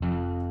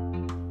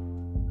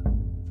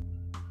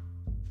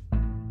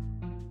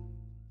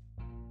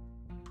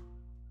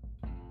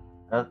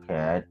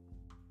Okay,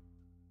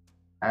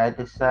 I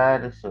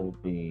decided this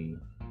would be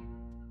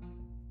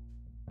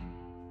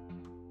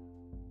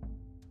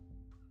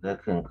the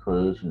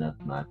conclusion of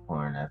my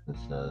porn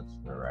episodes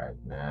for right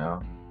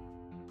now.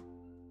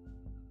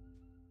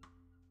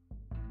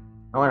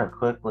 I want to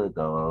quickly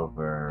go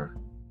over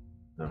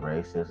the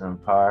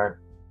racism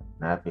part,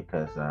 not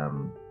because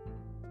I'm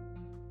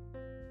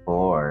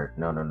bored.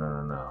 No, no, no,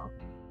 no, no.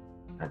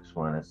 I just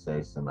want to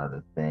say some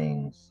other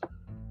things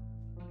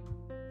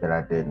that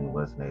I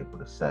wasn't able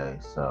to say.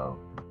 So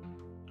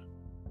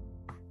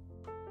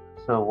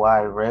why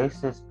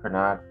racist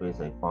pornography is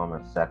a form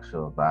of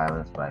sexual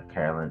violence by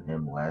Carolyn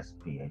M. West,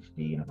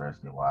 PhD,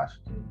 University of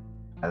Washington.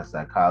 As a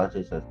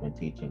psychologist, has been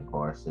teaching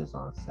courses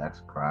on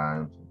sex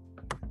crimes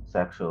and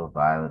sexual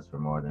violence for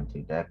more than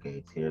 2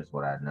 decades. Here's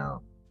what I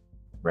know.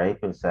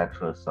 Rape and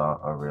sexual assault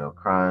are real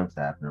crimes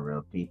that happen to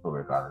real people,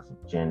 regardless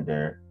of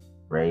gender,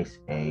 race,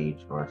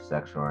 age, or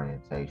sexual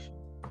orientation.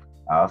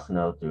 I also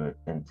know through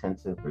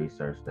intensive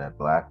research that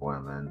Black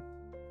women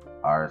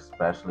are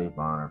especially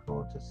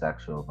vulnerable to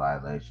sexual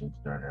violations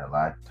during their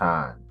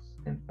lifetimes.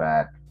 In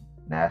fact,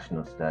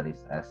 national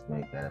studies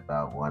estimate that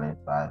about 1 in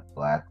 5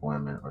 Black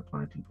women, or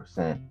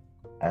 22%,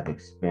 have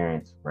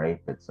experienced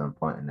rape at some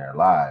point in their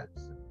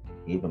lives.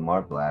 Even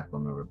more Black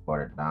women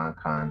reported non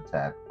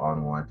contact,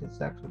 unwanted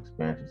sexual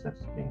experiences, such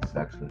as being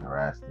sexually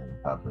harassed in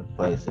public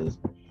places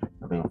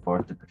or being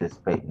forced to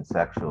participate in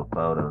sexual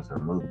photos or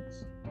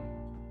movies.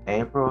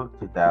 April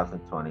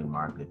 2020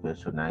 marked the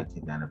official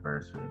 19th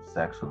anniversary of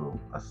Sexual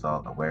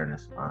Assault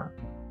Awareness Month.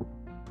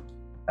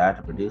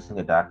 After producing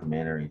a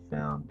documentary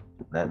film,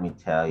 Let Me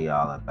Tell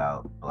Y'all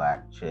About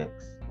Black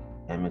Chicks,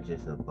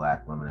 Images of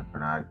Black Women in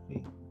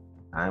Pornography,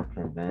 I am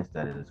convinced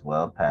that it is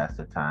well past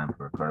the time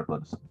for a critical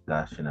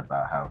discussion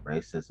about how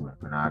racism and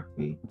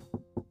pornography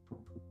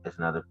is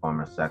another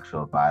form of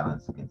sexual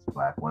violence against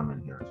Black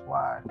women. Here's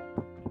why.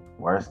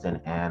 Worse than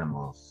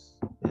animals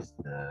is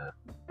the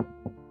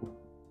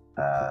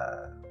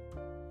uh,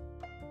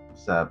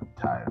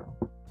 subtitle.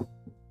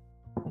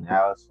 In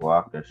Alice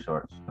Walker's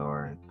short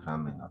story,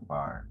 Coming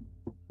Apart,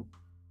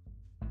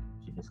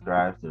 she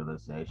describes the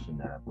realization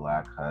that a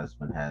Black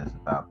husband has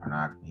about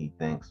pornography. He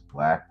thinks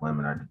Black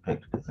women are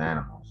depicted as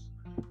animals.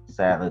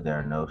 Sadly, there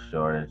are no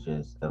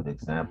shortages of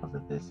examples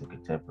of this in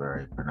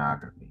contemporary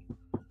pornography.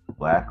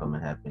 Black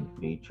women have been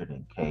featured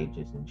in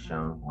cages and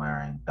shown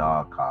wearing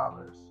dog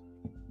collars.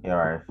 Here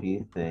are a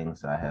few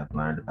things I have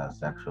learned about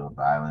sexual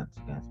violence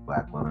against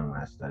Black women when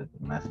I studied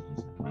the messages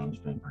of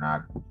mainstream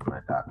pornography in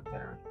my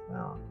documentary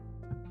film.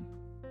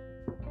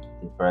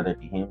 To further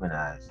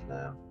dehumanize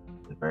them,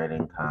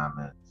 degrading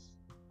comments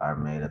are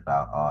made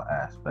about all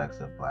aspects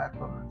of Black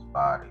women's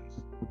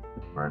bodies.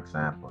 For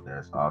example,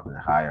 there's often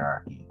a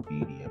hierarchy of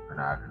beauty and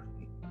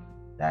pornography.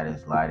 That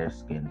is, lighter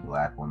skinned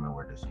Black women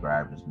were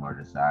described as more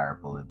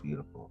desirable and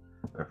beautiful,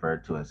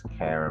 referred to as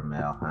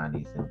caramel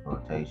honeys in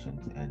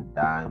quotations and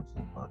dimes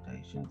in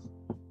quotations.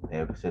 They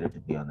were considered to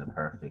be on the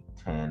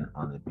perfect 10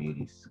 on the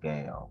beauty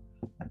scale.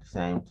 At the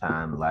same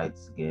time, light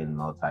skinned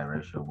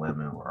multiracial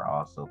women were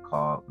also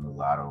called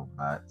mulatto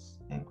mutts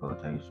in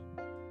quotations.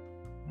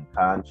 In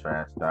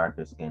contrast,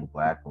 darker skinned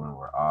Black women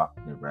were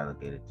often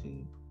relegated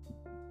to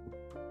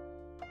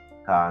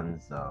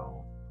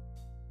gonzo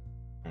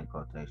in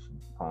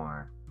quotations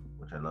porn,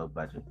 which are low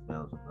budget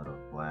films with little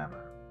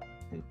glamour.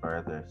 To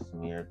further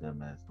smear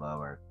them as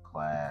lower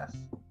class,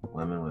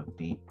 women with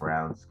deep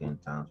brown skin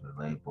tones were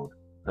labeled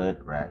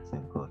hood rats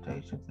in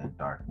quotations and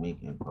dark meat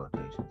in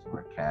quotations, who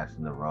were cast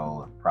in the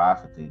role of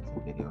prostitutes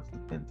in videos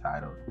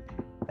entitled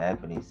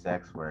Ebony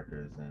Sex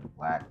Workers and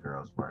Black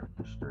Girls Work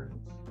the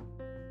Streets.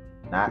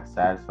 Not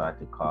satisfied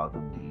to call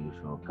them the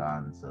usual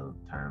gonzo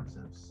terms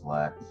of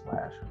slut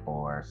slash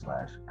whore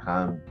slash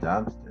cum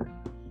dumpster,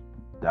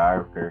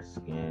 darker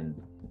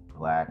skinned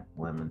Black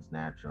women's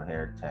natural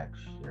hair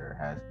texture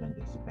has been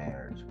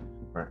disparaged.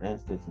 For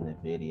instance, in the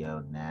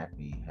video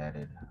Nappy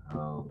Headed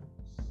Hoes,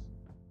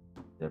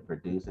 the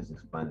producers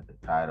explained that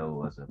the title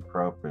was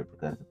appropriate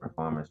because the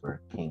performers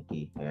were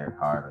kinky haired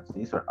harlots.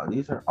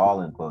 These are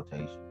all in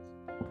quotations.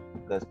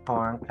 Because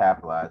porn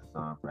capitalizes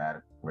on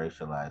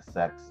racialized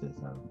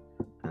sexism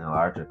in the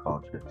larger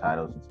culture, the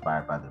title was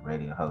inspired by the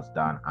radio host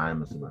Don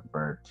Imus, who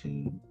referred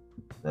to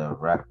the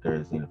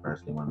Rutgers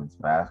University women's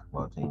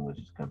basketball team, which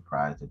is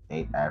comprised of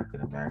 8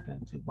 African American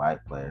and 2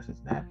 white players, as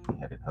nappy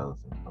headed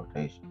hosts in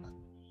quotations.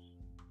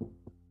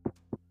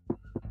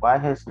 Why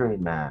history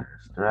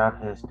matters.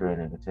 Throughout history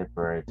and in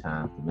contemporary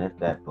times, the myth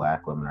that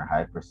Black women are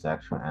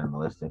hypersexual and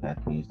animalistic has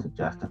been used to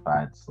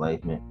justify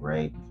enslavement,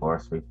 rape,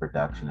 forced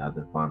reproduction, and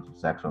other forms of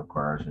sexual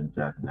coercion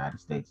throughout the United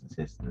States'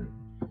 history.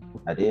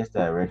 Ideas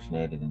that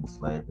originated in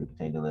slavery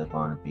continue to live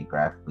on and be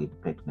graphically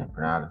depicted in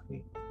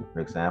pornography.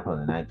 For example,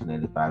 in the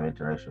 1985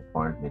 interracial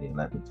porn video,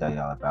 Let Me Tell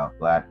Y'all About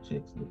Black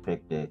Chicks,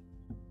 depicted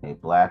a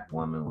Black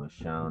woman was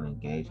shown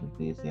engaged in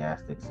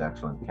enthusiastic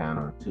sexual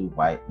encounter with 2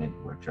 white men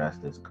who were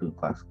dressed as Ku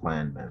Klux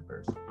Klan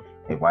members,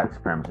 a white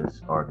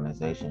supremacist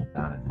organization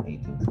founded in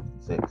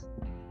 1866.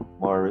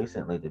 More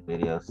recently, the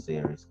video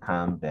series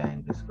Come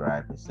Bang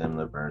described a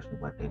similar version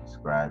of what they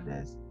described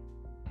as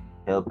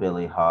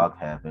Hillbilly Hog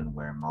Heaven,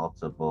 where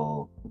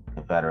multiple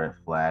Confederate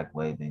flag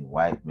waving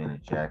white men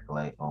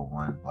ejaculate on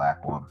one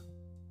black woman.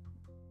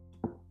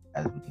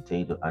 As we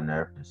continue to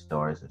unearth the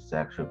stories of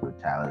sexual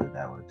brutality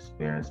that were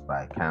experienced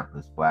by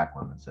countless black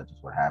women, such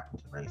as what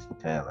happened to Racy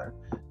Taylor,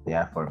 the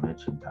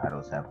aforementioned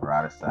titles have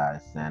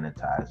eroticized,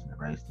 sanitized, and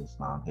erased this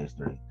long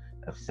history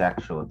of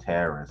sexual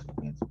terrorism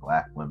against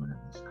black women in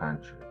this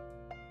country.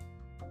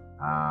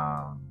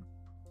 Um,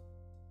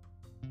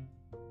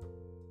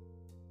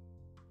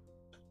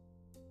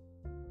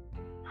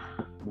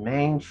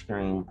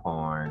 Mainstream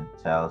porn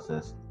tells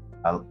us,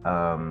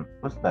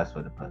 what's the best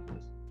way to put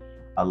this?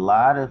 A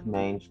lot of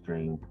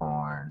mainstream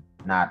porn,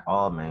 not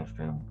all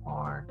mainstream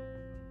porn,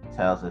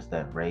 tells us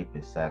that rape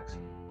is sex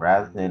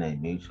rather than a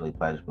mutually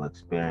pleasurable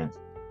experience.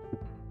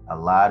 A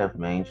lot of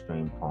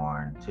mainstream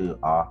porn too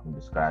often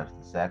describes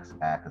the sex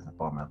act as a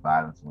form of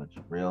violence in which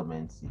real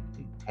men seek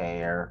to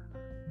tear,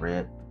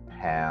 rip,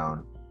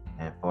 pound,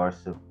 and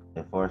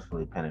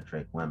forcefully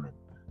penetrate women.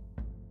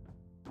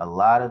 A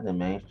lot of the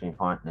mainstream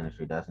porn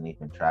industry doesn't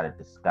even try to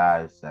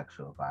disguise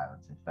sexual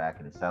violence. In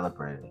fact, it is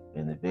celebrated.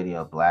 In the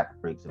video, Black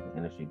Freaks of the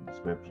Industry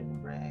description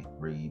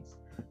reads,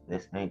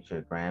 "This ain't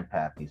your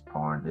grandpappy's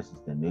porn. This is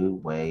the new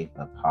wave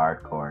of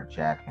hardcore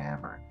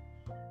jackhammering."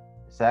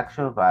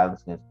 Sexual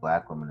violence against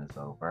black women is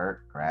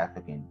overt,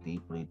 graphic, and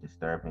deeply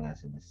disturbing,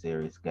 as in the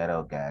series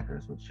Ghetto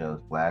Gaggers, which shows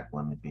black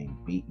women being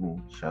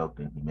beaten, choked,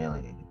 and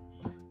humiliated.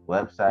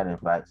 Website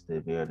invites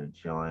the viewer to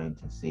join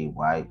to see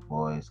white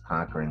boys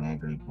conquering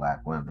angry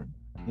black women.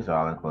 These are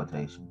all in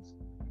quotations.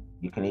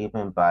 You can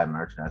even buy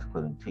merchandise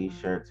including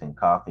t-shirts and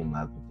coffee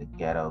mugs with the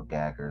Ghetto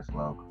Gaggers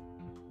logo.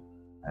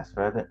 As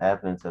further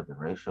evidence of the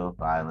racial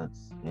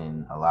violence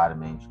in a lot of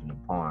mainstream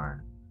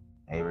porn,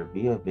 a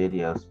review of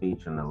videos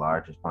featuring the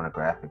largest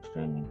pornographic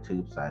streaming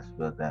tube sites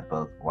revealed that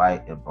both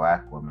white and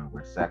black women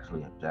were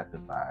sexually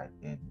objectified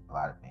in a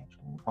lot of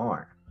mainstream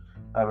porn.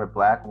 However,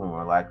 black women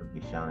were likely to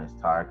be shown as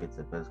targets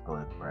of physical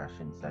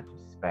aggression, such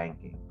as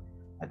spanking.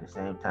 At the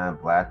same time,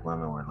 black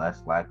women were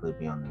less likely to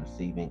be on the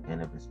receiving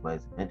end of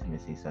displays of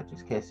intimacy, such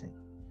as kissing.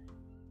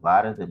 A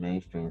lot of the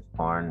mainstream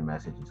porn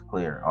message is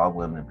clear. All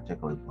women,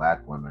 particularly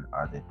black women,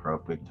 are the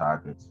appropriate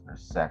targets for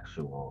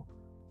sexual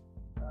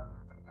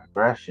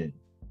aggression.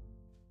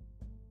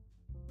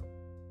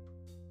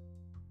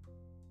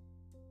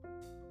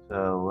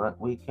 So, what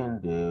we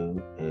can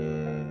do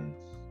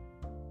is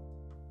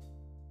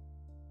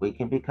we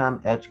can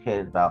become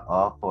educated about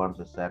all forms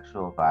of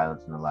sexual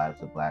violence in the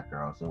lives of black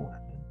girls and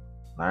women.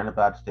 Learn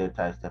about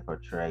stereotypes that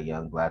portray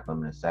young black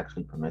women as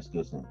sexually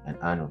promiscuous and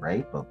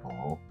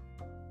unrapeable.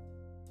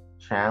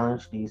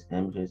 Challenge these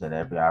images at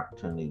every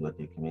opportunity with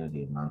your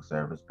community among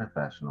service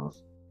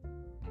professionals.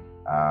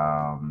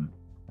 Um,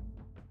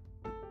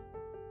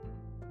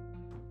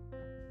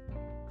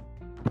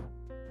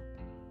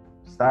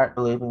 Start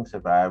believing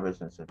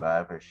survivors and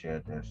survivors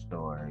shared their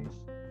stories.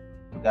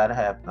 We got to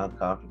have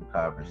uncomfortable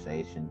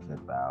conversations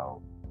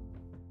about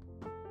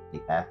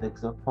the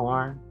ethics of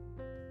porn.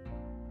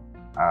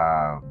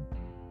 Um,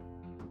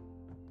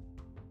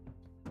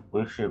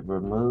 we should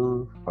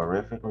remove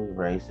horrifically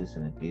racist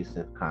and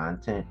abusive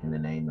content in the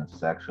name of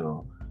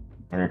sexual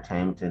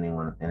entertainment to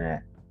anyone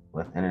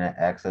with internet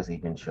access,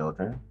 even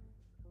children.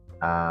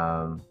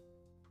 Um,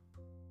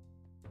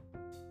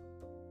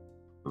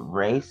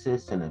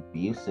 Racist and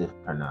abusive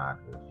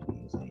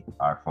pornography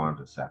are forms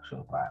of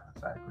sexual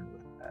violence. I agree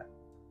with that.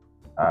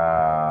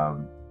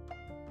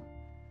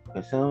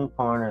 Consuming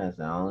porn is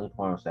the only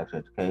form of sexual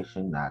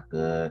education. Not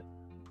good.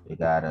 We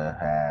gotta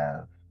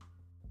have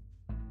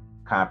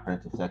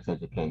comprehensive sex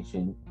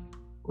education,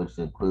 which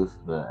includes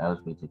the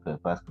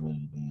LGBTQ plus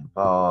community being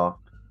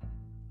involved.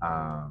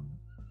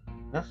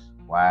 Just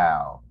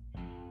wow.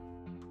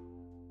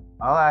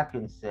 All I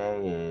can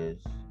say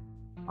is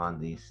on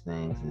these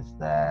things is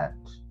that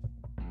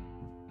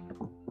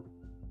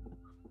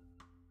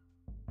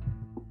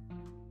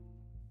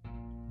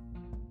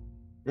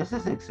this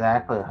is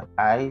exactly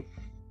I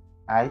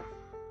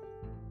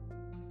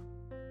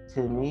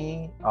to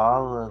me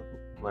all of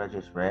what I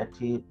just read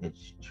to you,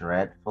 it's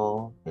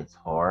dreadful, it's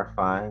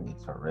horrifying,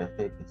 it's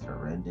horrific, it's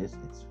horrendous,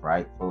 it's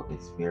frightful,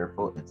 it's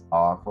fearful, it's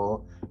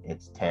awful,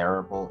 it's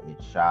terrible,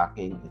 it's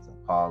shocking, it's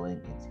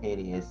appalling, it's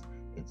hideous,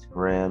 it's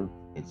grim,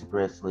 it's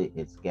grisly,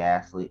 it's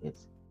ghastly,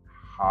 it's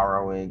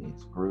harrowing,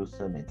 it's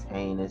gruesome, it's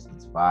heinous,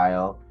 it's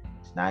vile,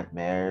 it's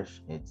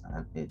nightmarish, it's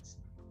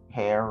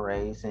hair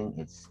raising,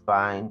 it's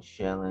spine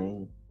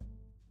chilling,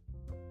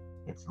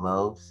 it's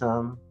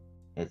loathsome,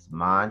 it's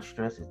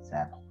monstrous, it's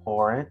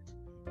abhorrent,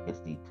 it's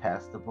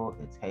detestable,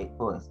 it's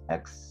hateful, it's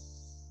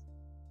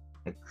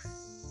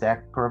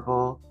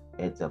execrable,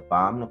 it's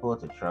abominable,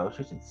 it's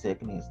atrocious, it's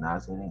sickening, it's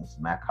nauseating, it's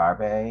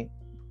macabre,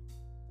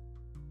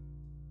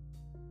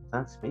 it's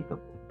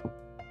unspeakable.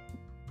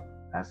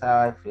 That's how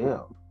I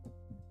feel.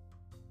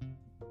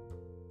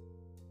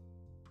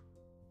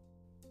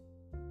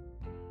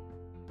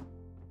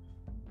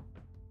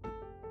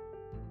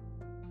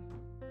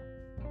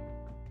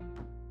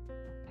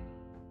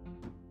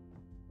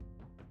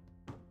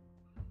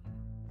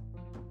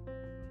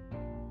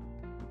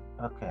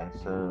 Okay,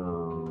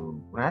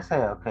 so when I say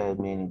okay,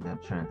 meaning them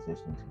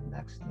transition to the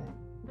next thing.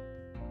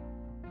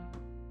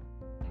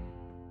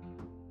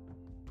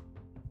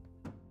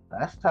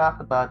 Let's talk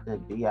about the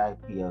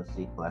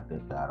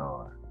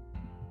BIPOCcollective.org.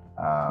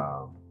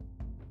 Um,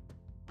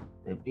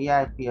 the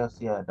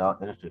BIPOC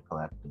Adult Industry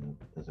Collective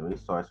is a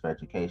resource for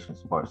education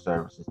support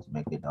services to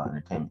make the adult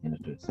entertainment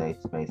industry a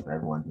safe space for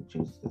everyone who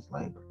chooses this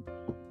labor.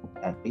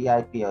 At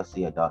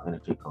BIPOC Adult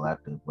Industry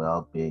Collective,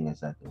 well-being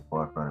is at the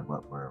forefront of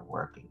what we're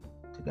working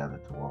together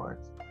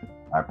towards.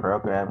 Our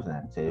programs and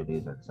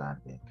activities are designed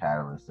to be a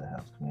catalyst that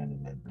helps community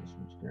members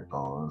reach their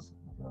goals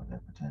and fulfill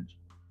their potential.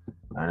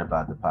 Learn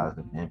about the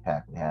positive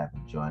impact we have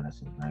and join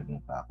us in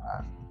bringing about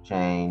positive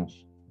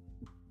change.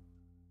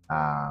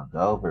 The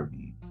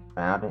overview,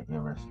 founded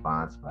in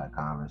response by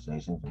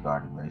conversations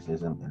regarding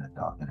racism in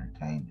adult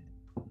entertainment.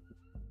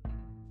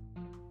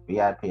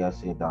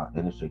 BIPOC Adult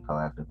Industry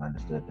Collective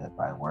understood that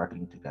by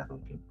working together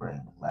we can bring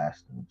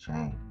lasting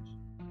change.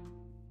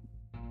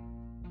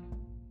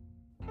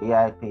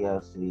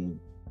 BIPOC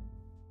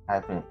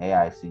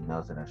AIC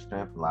knows that our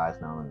strength lies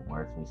not only in the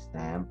words we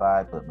stand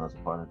by, but most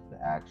importantly,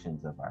 the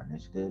actions of our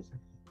initiatives.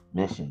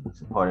 Mission,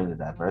 supporting the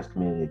diverse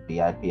community of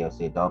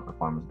BIPOC adult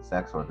performers and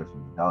sex workers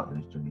from the adult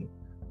industry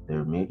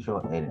through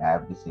mutual aid and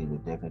advocacy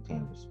with dignity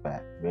and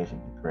respect.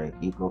 Vision to create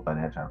equal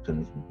financial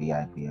opportunities for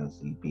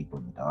BIPOC people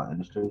in the adult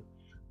industry,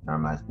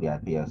 normalize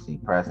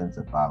BIPOC presence,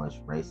 abolish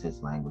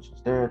racist language and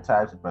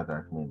stereotypes, and further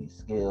our community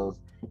skills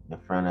in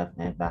front of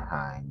and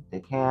behind the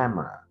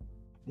camera.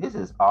 This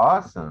is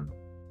awesome.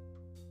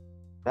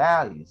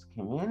 Values,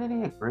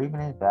 community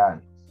agreement and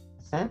values.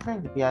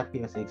 Centering the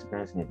BIPOC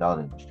experience in the adult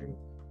industry.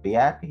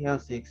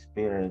 BIPOC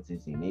experience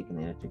is unique in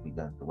the industry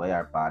because of the way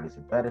our bodies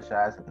are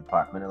fetishized and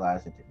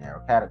compartmentalized into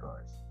narrow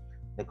categories.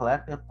 The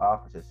collective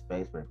offers a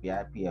space where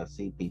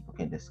BIPOC people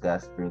can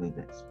discuss freely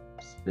the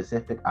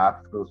specific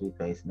obstacles we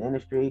face in the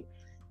industry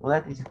and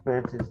let these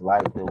experiences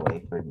light the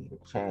way for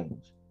needed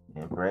change.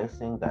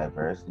 Embracing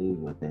diversity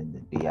within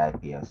the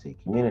BIPOC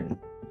community.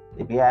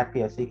 The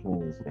BIPOC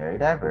community is very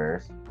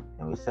diverse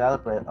and we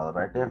celebrate all of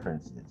our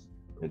differences.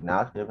 We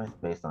acknowledge differences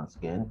based on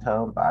skin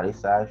tone, body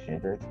size,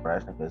 gender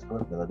expression, and physical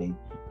ability,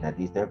 and that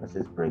these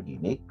differences bring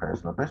unique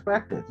personal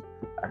perspectives.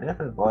 Our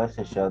different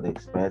voices show the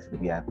expanse of the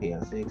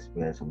BIPOC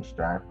experience, and we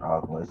strive for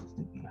all voices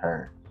to be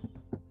heard.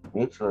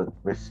 Mutual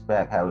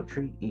respect, how we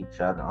treat each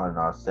other on and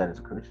off set,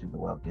 is crucial to the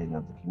well-being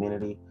of the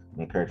community.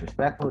 We encourage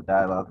respectful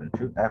dialogue and a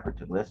true effort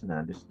to listen and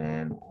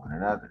understand one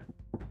another.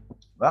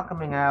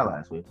 Welcoming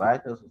allies, we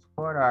invite those who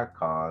support our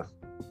cause,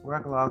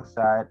 work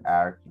alongside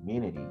our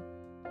community.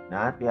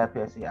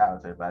 Non-BIPOC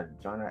allies are invited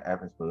to join our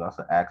efforts, but we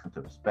also ask them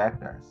to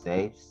respect our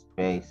safe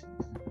spaces.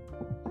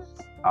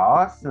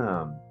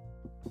 Awesome.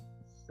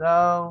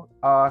 So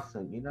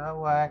awesome. You know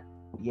what?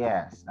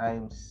 Yes, I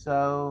am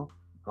so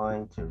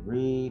going to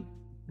read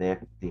the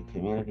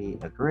community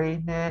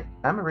agreement.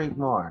 I'm gonna read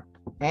more.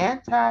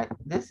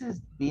 This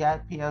is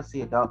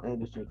BIPOC Adult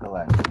Industry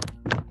Collective.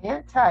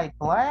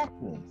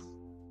 Anti-blackness.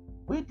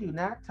 We do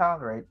not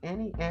tolerate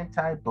any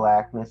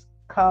anti-blackness,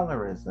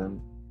 colorism,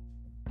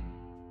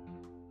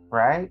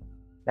 right?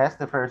 That's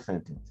the first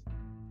sentence.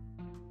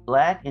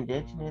 Black,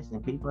 indigenous,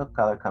 and people of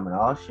color come in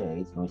all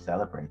shades, and we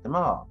celebrate them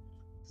all.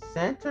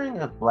 Centering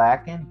of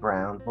black and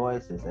brown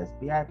voices, as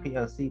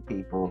BIPOC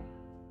people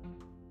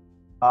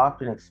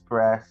often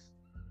express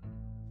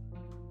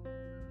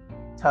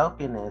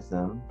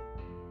tokenism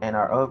and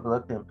are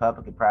overlooked in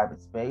public and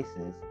private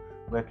spaces,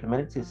 we're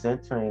committed to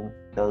centering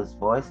those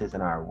voices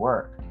in our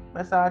work.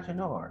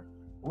 Misogynoir.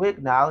 We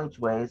acknowledge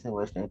ways in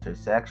which the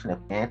intersection of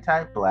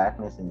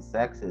anti-blackness and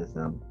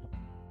sexism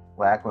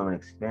Black women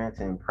experience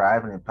in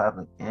private and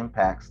public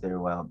impacts their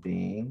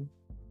well-being.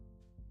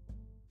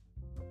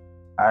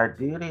 Our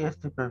duty is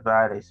to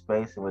provide a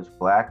space in which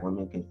Black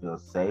women can feel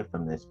safe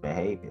from this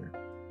behavior.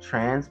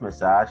 Trans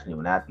misogyny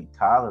will not be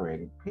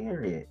tolerated,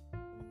 period.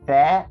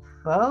 Fat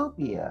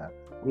phobia.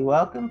 We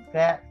welcome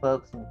fat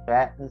folks and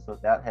fatness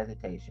without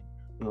hesitation.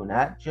 We will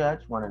not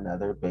judge one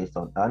another based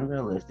on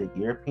unrealistic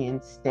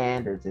European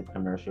standards of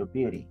commercial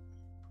beauty.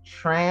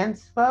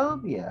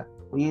 Transphobia.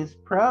 We use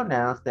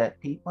pronouns that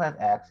people have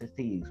access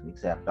to use. We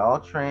accept all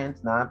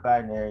trans,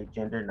 non-binary,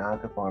 gender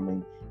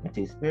non-conforming, and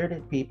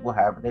two-spirited people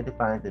however they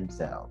define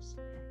themselves.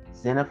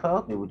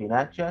 Xenophobia. We do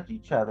not judge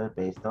each other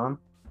based on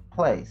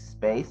place,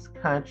 space,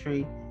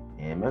 country,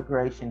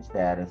 immigration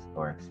status,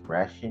 or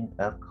expression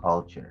of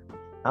culture.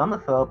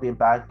 Homophobia and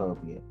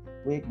biphobia.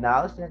 We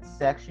acknowledge that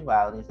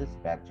sexuality is a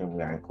spectrum.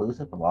 We are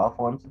inclusive of all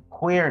forms of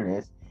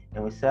queerness,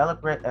 and we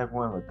celebrate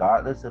everyone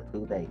regardless of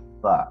who they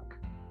fuck.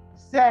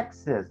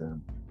 Sexism.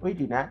 We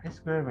do not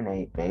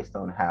discriminate based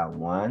on how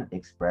one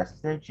expresses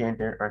their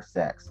gender or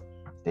sex.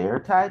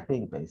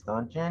 Stereotyping based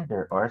on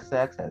gender or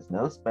sex has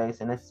no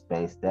space in a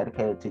space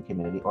dedicated to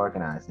community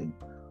organizing.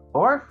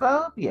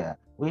 Phobia.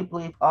 We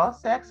believe all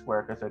sex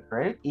workers are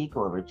created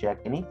equal and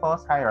reject any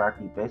false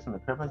hierarchy based on the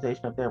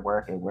privilegization of their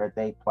work and where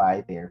they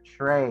ply their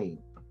trade.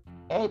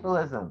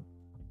 Ableism.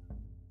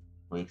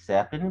 We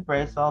accept and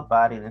embrace all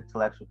body and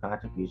intellectual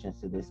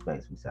contributions to this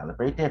space. We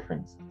celebrate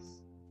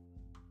differences.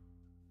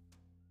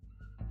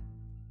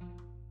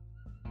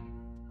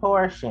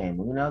 Poor shame.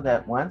 We know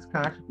that one's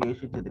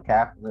contribution to the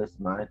capitalist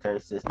monetary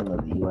system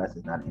of the U.S.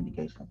 is not an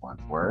indication of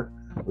one's worth.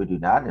 We do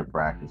not in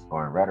practice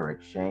or in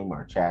rhetoric shame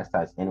or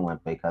chastise anyone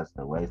because of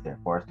the ways they're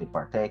forced to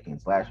partake in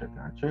slash or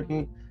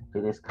contribute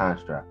to this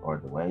construct or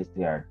the ways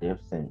they are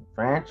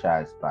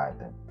disenfranchised by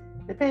them.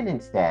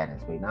 Dependent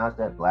status. We acknowledge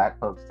that Black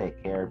folks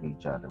take care of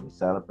each other. We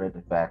celebrate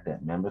the fact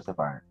that members of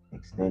our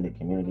extended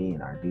community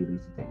and our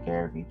duties to take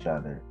care of each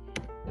other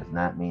does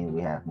not mean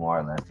we have more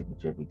or less to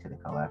contribute to the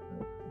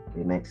collective.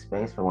 We make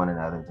space for one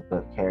another to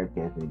put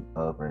caregiving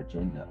over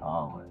agenda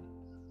always.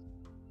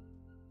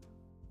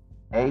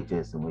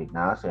 Ageism. We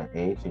acknowledge that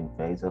age and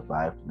phase of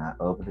life do not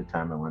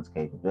overdetermine one's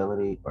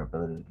capability or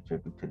ability to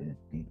contribute to the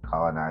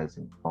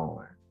decolonizing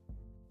form.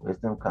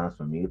 Wisdom comes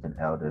from youth and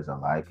elders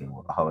alike and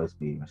will always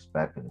be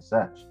respected as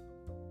such.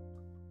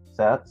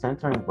 So,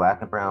 centering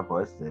Black and brown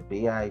voices at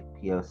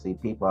BIPOC,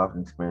 people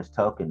often experience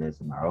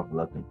tokenism, are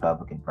overlooked in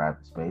public and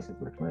private spaces.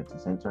 We're committed to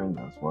centering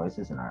those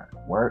voices in our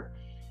work.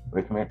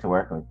 We're committed to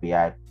working with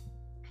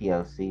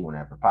BIPOC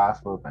whenever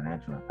possible,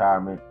 financial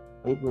empowerment.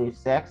 We believe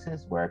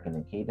sexist work and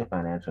the key to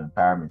financial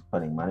empowerment is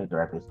putting money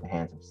directly into the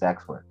hands of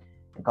sex work.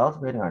 In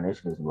cultivating our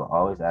initiatives, we will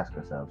always ask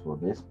ourselves, will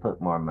this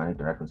put more money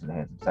directly into the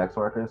hands of sex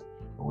workers?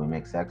 Will we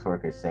make sex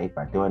workers safe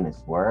by doing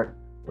this work?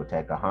 We'll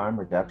take a harm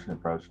reduction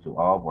approach to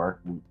all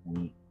work we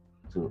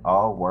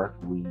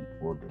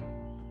will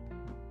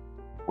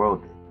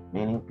do,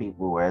 meeting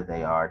people where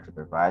they are to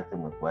provide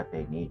them with what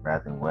they need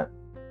rather than what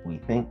we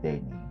think they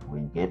need.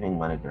 When giving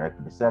money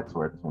directly to sex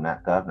workers, we're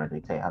not govern or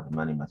dictate how the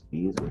money must be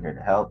used. We're here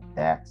to help.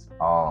 That's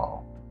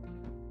all.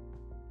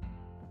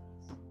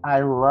 I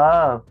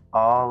love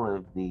all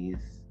of these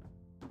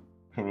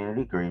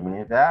community agreement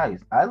and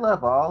values. I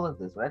love all of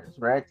this. What I just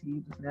read to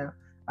you just now.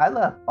 I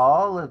love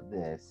all of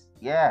this.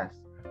 Yes.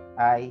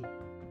 I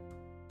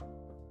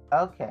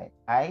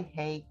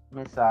hate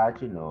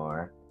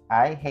misogynoir.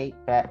 I hate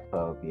fat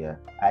phobia.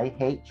 I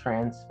hate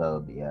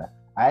transphobia.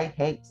 I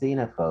hate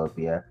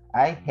xenophobia.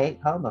 I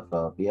hate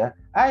homophobia.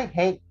 I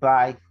hate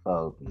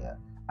biphobia.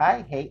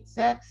 I hate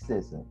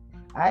sexism.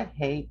 I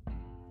hate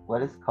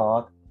what is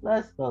called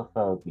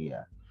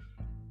lesbophobia.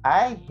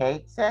 I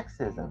hate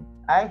sexism.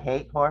 I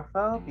hate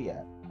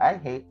whorephobia. I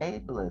hate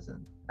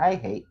ableism. I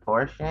hate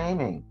poor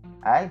shaming.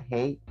 I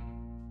hate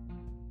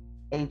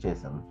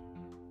ageism.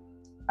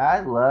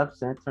 I love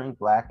centering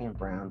Black and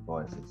brown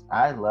voices.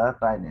 I love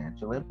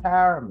financial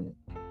empowerment.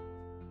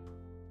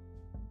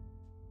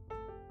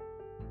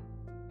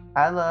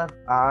 I love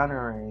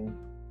honoring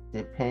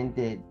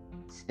dependent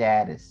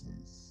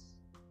statuses.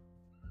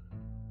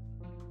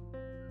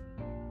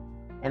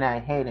 And I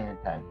hate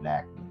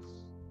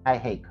anti-Blackness. I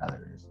hate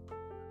colorism.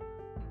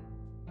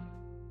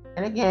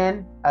 And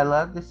again, I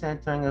love the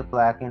centering of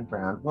Black and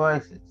brown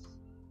voices.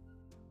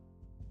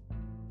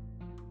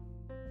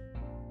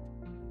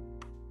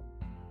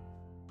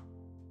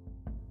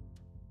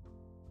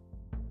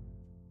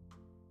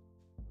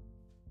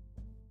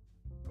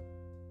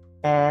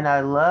 And I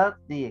love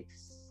the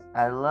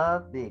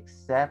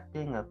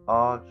accepting of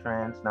all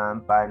trans,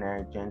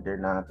 non-binary, gender,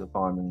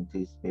 non-conforming, and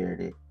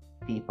two-spirited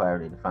people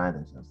however they define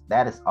themselves.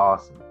 That is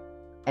awesome.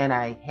 And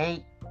I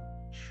hate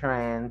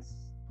trans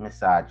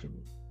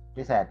misogyny.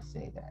 Just had to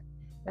say that.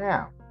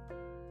 Now,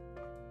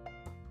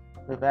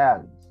 the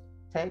values.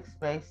 Take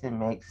space and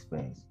make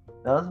space.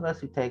 Those of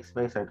us who take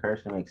space are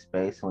encouraged to make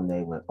space when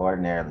they would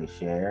ordinarily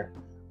share.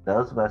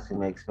 Those of us who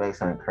make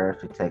space are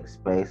encouraged to take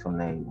space when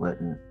they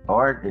wouldn't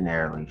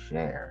ordinarily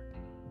share.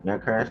 You're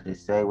encouraged to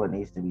say what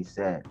needs to be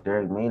said.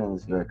 During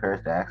meetings, you're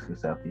encouraged to ask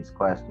yourself these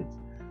questions.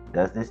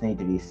 Does this need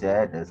to be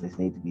said? Does this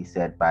need to be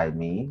said by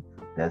me?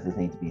 Does this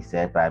need to be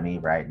said by me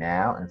right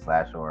now?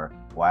 Or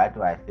why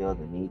do I feel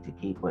the need to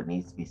keep what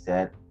needs to be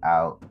said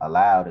out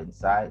aloud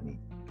inside me?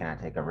 Can I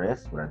take a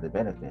risk? What are the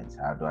benefits?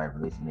 How do I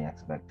release any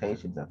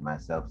expectations of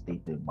myself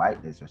steeped in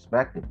whiteness,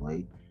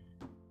 respectively?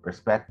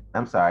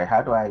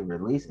 How do I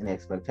release any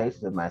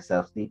expectations of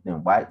myself steeped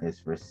in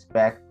whiteness,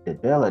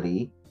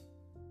 respectability,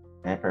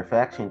 and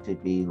perfection to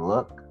be,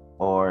 look,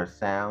 or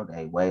sound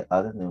a way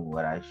other than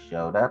what I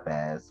showed up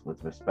as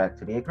with respect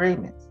to the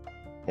agreements?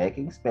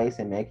 Taking space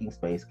and making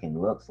space can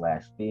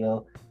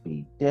look/feel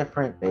be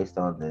different based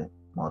on the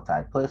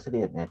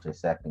multiplicity of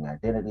intersecting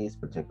identities,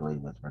 particularly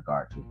with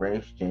regard to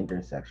race,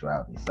 gender,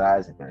 sexuality,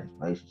 size, and various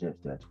relationships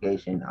to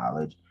education,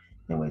 knowledge,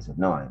 and ways of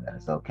knowing. That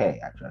is okay.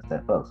 I trust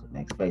that folks will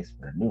make space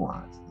for the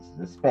nuance. This is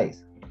a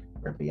space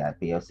for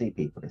BIPOC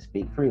people to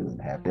speak freely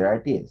and have their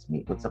ideas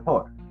meet with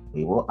support.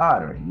 We will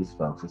honor and use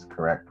folks'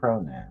 correct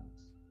pronouns.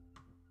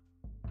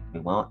 We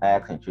won't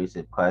ask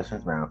intrusive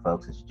questions around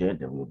folks'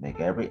 gender. We will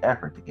make every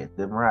effort to get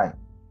them right.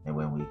 And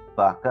when we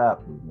fuck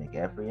up, we make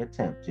every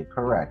attempt to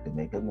correct and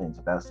make amends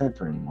without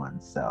centering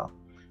oneself.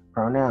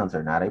 Pronouns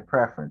are not a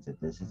preference. If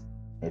this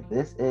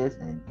is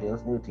and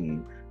feels new to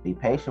you, be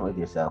patient with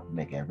yourself and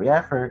make every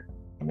effort.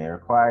 It may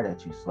require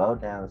that you slow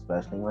down,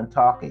 especially when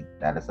talking.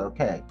 That is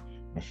okay.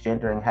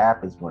 Misgendering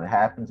happens when it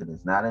happens. It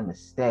is not a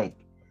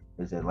mistake.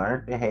 It is a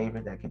learned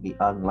behavior that can be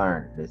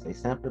unlearned. It is a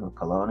symptom of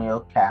colonial,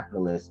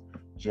 capitalist,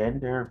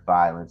 gender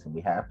violence, and we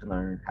have to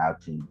learn how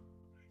to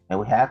And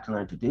we have to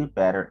learn to do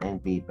better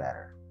and be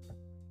better.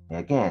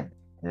 Again,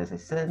 there's a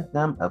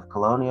symptom of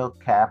colonial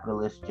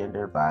capitalist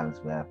gender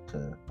violence. We have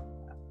to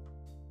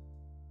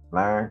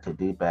learn to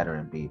do better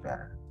and be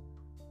better.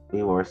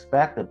 We will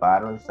respect the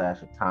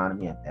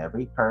bodily/autonomy of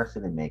every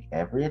person and make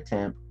every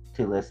attempt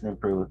to listen and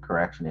improve with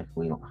correction if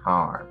we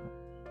harm.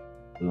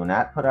 We will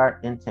not put our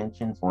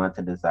intentions, wants,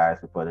 and desires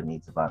before the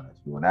needs of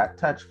others. We will not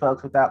touch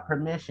folks without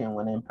permission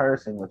when in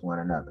person with one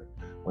another.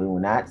 We will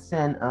not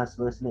send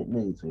unsolicited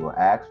nudes. We will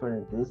ask for an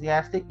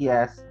enthusiastic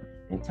yes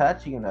in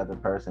touching another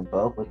person,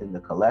 both within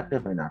the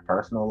collective and our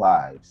personal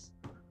lives.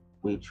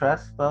 We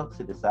trust folks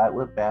to decide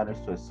what boundaries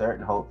to assert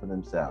and hold for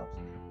themselves.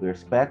 We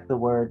respect the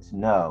words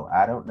no,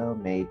 I don't know,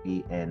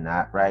 maybe, and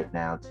not right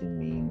now to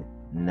mean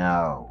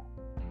no.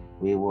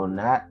 We will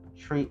not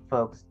treat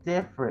folks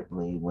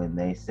differently when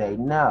they say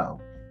no.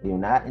 We will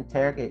not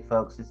interrogate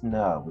folks as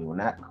no. We will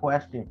not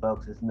question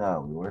folks as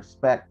no. We will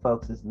respect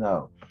folks as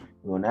no.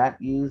 We will not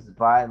use,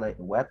 violate,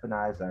 and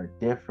weaponize our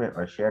different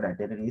or shared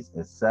identities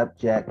as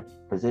subject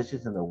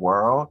positions in the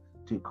world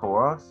to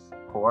coerce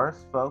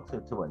folks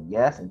into a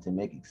yes and to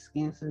make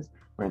excuses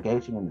for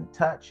engaging in the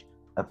touch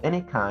of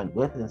any kind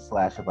with and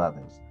slash of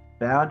others.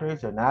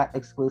 Boundaries are not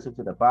exclusive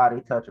to the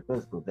body, touch, or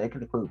physical. They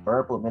can include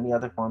verbal and many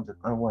other forms of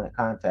unwanted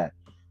contact.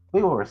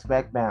 We will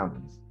respect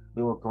boundaries.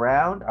 We will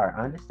ground our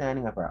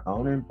understanding of our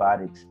own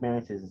embodied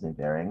experiences in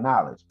varying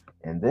knowledge.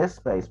 In this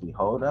space, we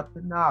hold up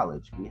the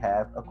knowledge we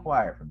have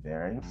acquired from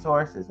varying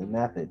sources and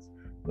methods.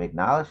 We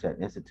acknowledge that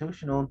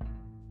institutional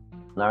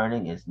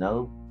learning is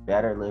no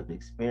better lived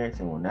experience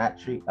and will not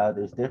treat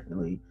others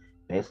differently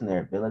based on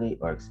their ability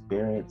or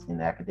experience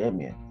in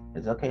academia.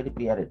 It's okay to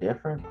be at a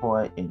different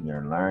point in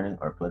your learning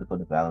or political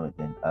development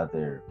than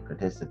other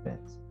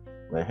participants.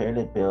 We're here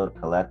to build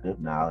collective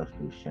knowledge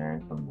through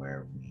sharing from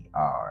where we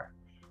are.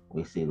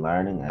 We see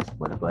learning as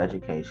political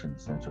education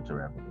essential to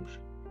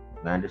revolution.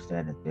 We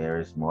understand that there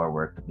is more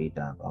work to be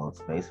done, but hold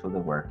space for the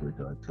work we're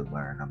doing to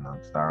learn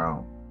amongst our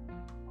own,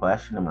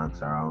 question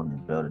amongst our own,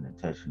 and build an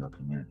intentional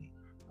community.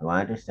 We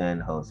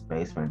understand and hold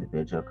space for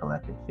individual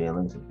collective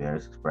feelings and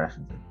various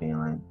expressions of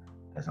feeling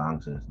as long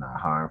as it's not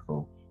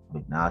harmful.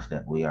 We acknowledge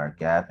that we are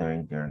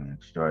gathering during an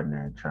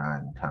extraordinary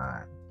trying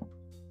time.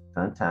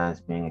 Sometimes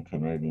being a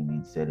community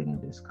means sitting in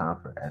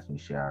discomfort as we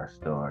share our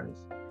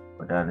stories.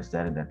 With the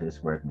understanding that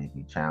this work may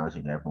be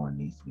challenging, everyone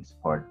needs to be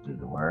supported to do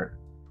the work.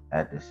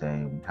 At the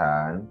same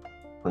time,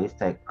 please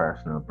take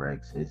personal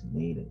breaks as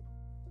needed.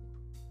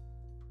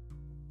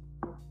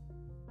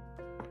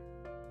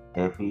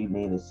 If you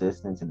need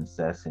assistance in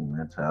assessing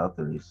mental health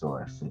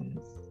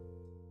resources,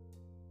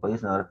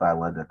 please notify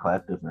one of the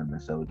collective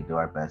members so we can do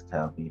our best to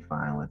help you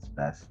find what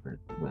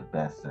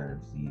best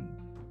serves you.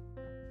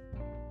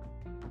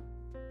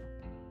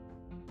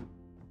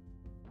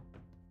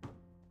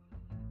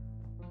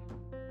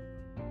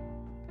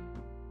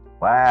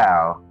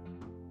 Wow.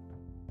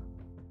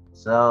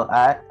 So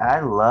I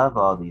love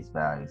all these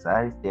values.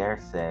 I dare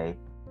say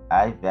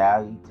I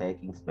value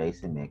taking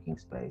space and making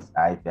space.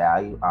 I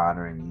value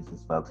honoring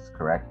uses folks as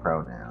correct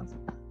pronouns.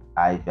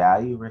 I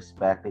value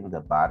respecting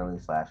the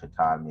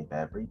bodily/autonomy of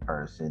every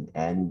person,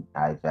 and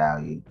I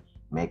value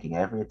making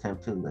every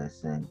attempt to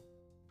listen,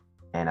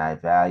 and I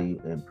value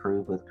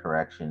improve with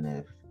correction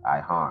if I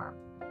harm.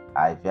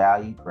 I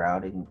value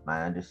grounding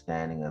my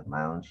understanding of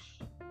my own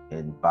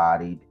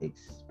embodied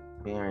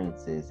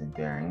experiences and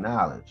varying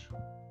knowledge.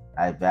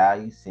 I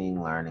value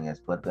seeing learning as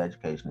political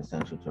education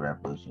essential to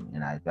revolution,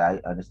 and I value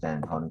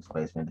understanding holding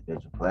space for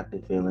individual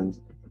collective feelings,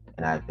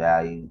 and I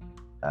value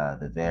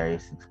the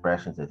various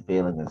expressions of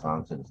feeling as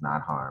long as it is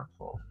not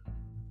harmful.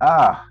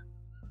 Ah,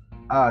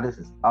 this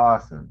is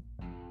awesome.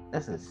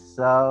 This is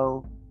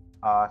so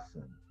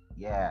awesome.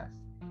 Yes.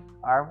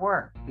 Our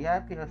work,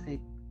 BIPOC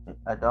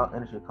Adult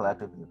Industry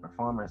Collective, is a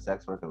performer and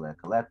sex worker led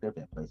collective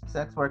that places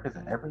sex workers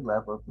at every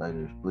level of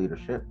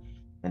leadership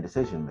and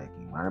decision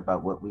making. Learn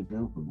about what we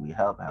do, who we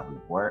help, how we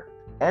work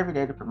every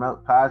day to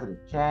promote positive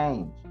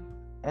change.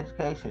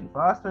 Education,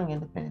 fostering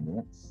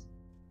independence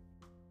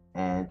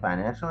and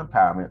financial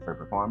empowerment for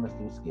performers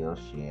through skills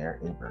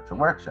share in virtual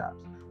workshops.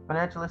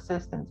 Financial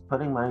assistance,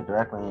 putting money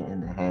directly in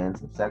the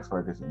hands of sex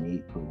workers in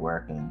need who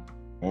work in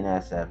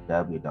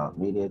NSFW adult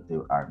media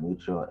through our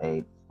mutual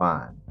aid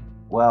fund.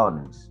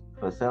 Wellness,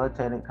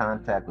 facilitating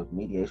contact with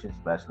mediation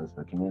specialists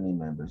for community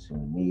members who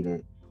need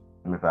it,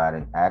 and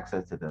providing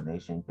access to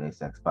donation-based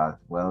sex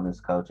positive wellness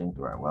coaching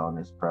through our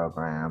wellness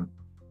program.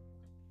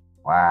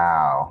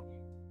 Wow.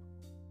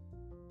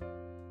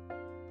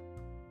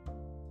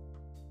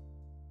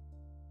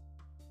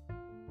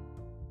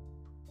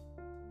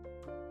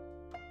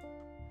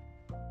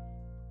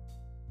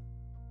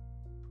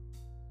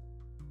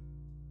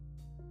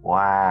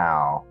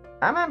 Wow.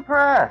 I'm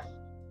impressed.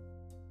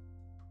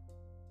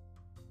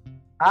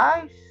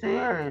 I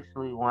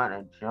seriously want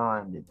to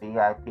join the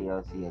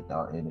BIPOC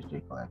Adult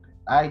Industry Collective.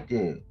 I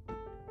do.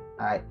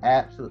 I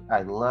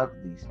love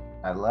these.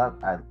 I love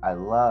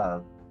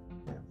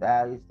their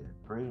values, their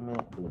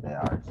agreement, who they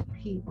are as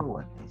people,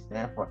 what they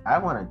stand for. I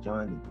want to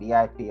join the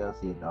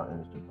BIPOC Adult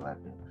Industry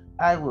Collective.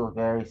 I will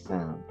very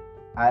soon.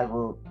 I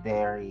will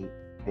very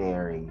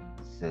very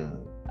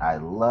soon. I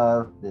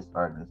love this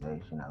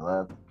organization. I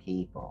love the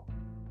people.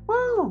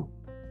 Woo!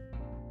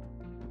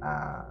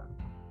 Uh,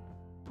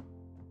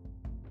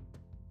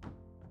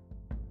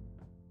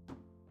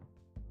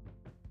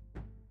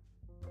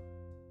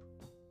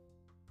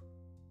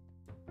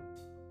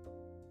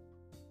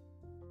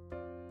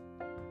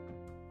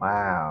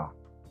 wow.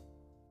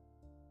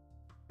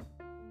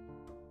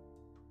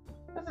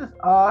 This is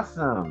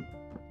awesome.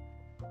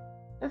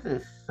 This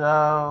is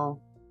so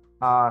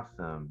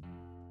awesome.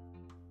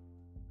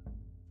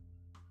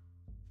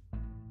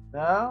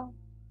 So,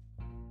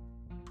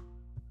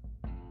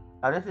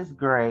 oh, this is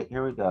great.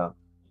 Here we go.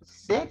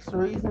 6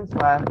 Reasons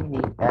Why We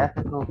Need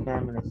Ethical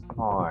Feminist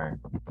Porn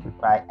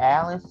by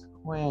Alice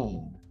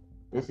Queen.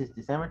 This is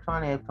December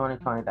 28th,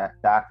 2020.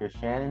 Dr.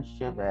 Shannon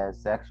Chavez,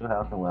 Sexual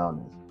Health and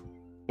Wellness.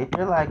 If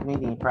you're like me,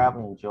 then you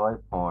probably enjoy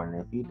porn.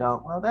 And if you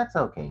don't, well, that's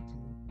okay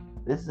too.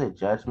 This is a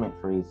judgment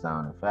free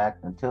zone. In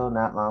fact, until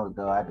not long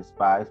ago, I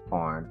despised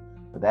porn,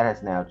 but that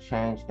has now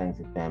changed thanks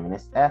to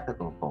feminist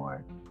ethical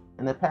porn.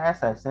 In the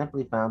past, I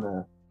simply found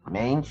the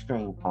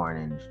mainstream porn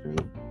industry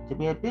to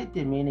be a bit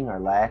demeaning or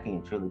lacking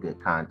in truly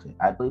good content.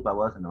 I believe I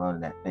wasn't alone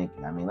in that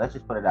thinking. I mean, let's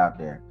just put it out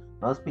there.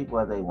 Most people,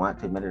 whether they want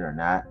to admit it or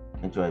not,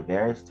 enjoy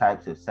various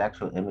types of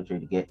sexual imagery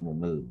to get in the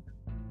mood.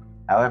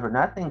 However,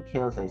 nothing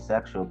kills a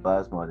sexual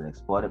buzz more than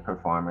exploited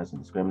performers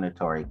and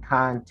discriminatory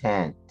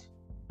content.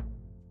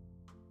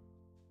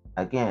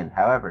 Again,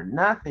 however,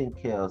 nothing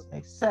kills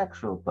a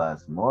sexual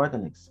buzz more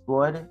than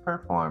exploited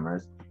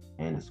performers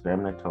and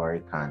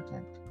discriminatory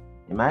content.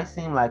 It might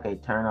seem like a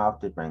turnoff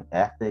to bring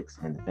ethics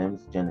and the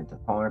feminist agenda to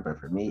porn, but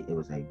for me, it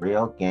was a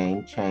real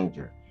game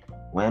changer.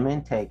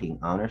 Women taking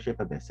ownership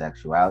of their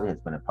sexuality has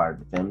been a part of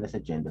the feminist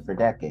agenda for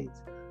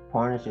decades.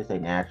 Porn is just a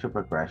natural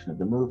progression of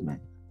the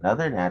movement.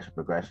 Another natural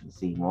progression to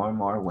see more and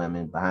more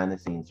women behind the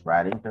scenes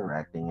writing,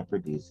 directing, and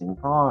producing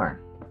porn.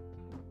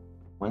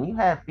 When you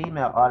have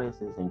female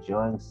audiences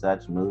enjoying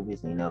such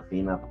movies and you know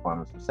female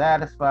performers are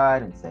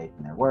satisfied and safe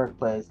in their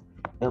workplace,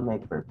 it'll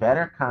make for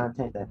better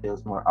content that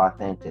feels more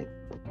authentic.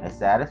 A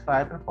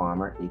satisfied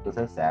performer equals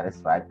a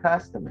satisfied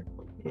customer.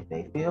 If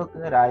they feel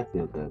good, I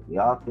feel good. We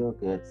all feel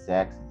good.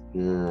 Sex is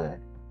good.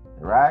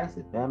 The rise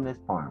of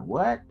feminist porn.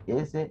 What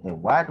is it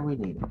and why do we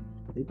need it?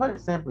 To put it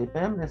simply,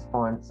 feminist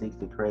porn seeks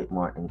to create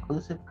more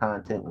inclusive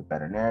content with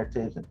better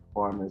narratives and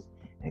performers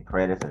and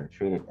creators that are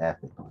treated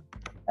ethically.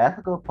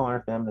 Ethical porn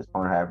and feminist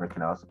porn, however,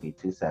 can also be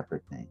two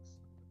separate things.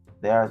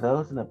 There are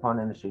those in the porn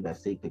industry that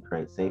seek to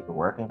create safer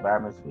work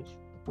environments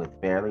with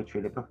fairly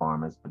treated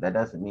performers, but that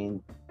doesn't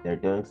mean they're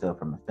doing so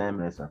from a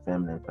feminist or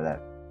feminine for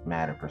that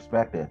matter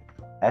perspective.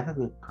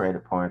 Ethically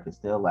created porn can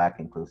still lack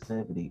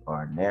inclusivity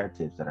or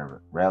narratives that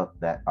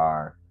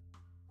are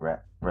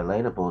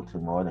relatable to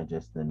more than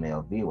just the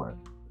male viewer.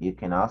 You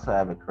can also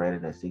have a creator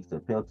that seeks to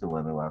appeal to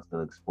women while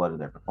still exploiting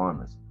their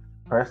performance.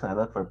 Personally, I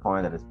look for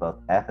porn that is both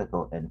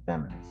ethical and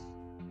feminist.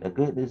 The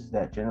good news is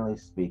that, generally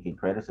speaking,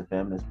 creators of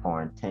feminist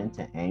porn tend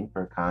to aim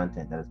for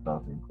content that is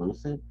both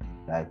inclusive,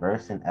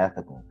 diverse, and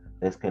ethical.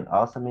 This can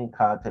also mean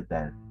content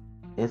that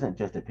isn't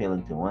just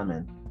appealing to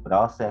women, but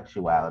all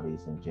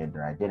sexualities and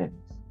gender identities.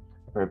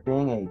 For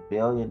being a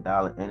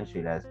billion-dollar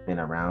industry that's been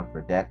around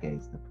for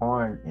decades, the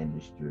porn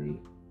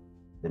industry,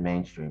 the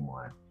mainstream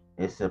one,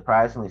 is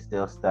surprisingly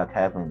still stuck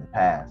heavily in the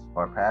past,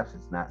 or perhaps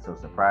it's not so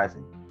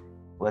surprising.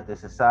 With the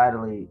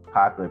societally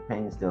popular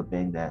opinion still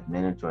being that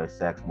men enjoy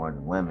sex more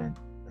than women,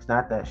 it's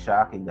not that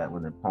shocking that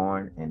when the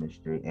porn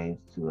industry aims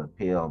to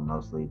appeal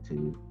mostly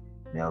to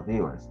male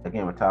viewers.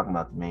 Again, we're talking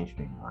about the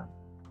mainstream one.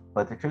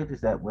 But the truth is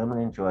that women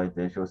enjoy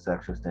visual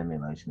sexual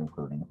stimulation,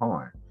 including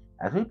porn.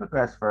 As we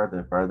progress further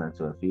and further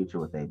into a future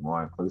with a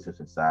more inclusive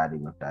society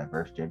with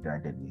diverse gender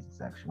identities and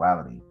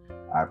sexuality,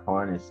 our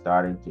porn is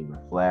starting to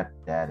reflect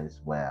that as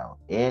well.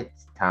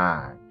 It's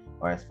time.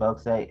 Or as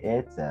folks say,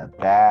 it's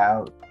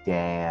about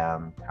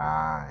damn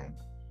time.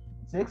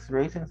 6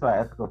 reasons why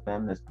ethical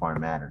feminist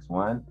porn matters.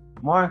 1.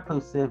 More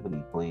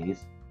inclusivity,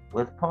 please.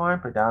 With porn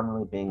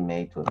predominantly being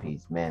made to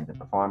appease men, the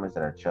performers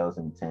that are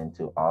chosen tend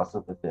to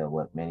also fulfill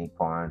what many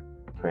porn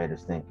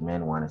creators think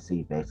men want to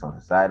see based on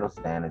societal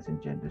standards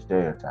and gender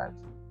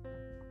stereotypes.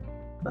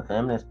 But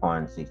feminist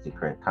porn seeks to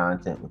create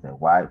content with a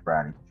wide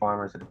variety of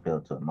performers that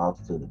appeal to a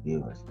multitude of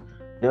viewers.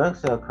 Doing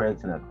so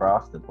creates an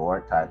across the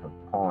board type of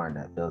porn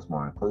that feels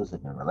more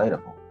inclusive and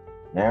relatable.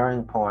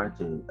 Narrowing porn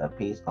to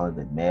appease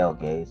only the male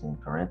gaze in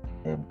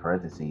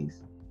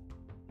parentheses,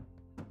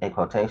 in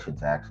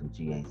quotations actually,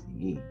 GACE,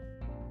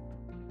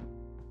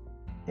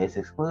 it's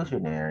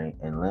exclusionary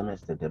and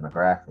limits the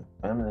demographic.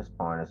 Feminist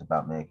porn is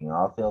about making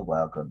all feel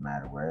welcome, no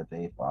matter where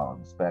they fall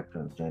on the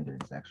spectrum of gender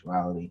and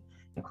sexuality,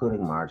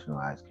 including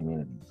marginalized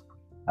communities.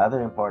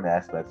 Other important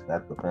aspects of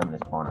ethical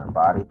feminist porn are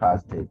body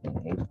positivity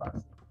and age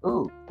positivity.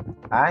 Ooh,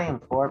 I am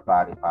for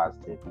body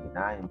positivity and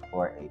I am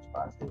for age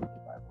positivity,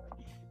 by the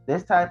way.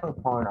 This type of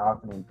porn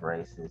often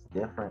embraces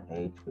different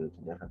age groups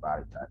and different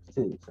body types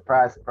too.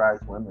 Surprise, surprise,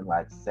 women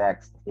like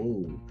sex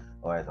too.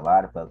 Or as a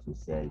lot of folks would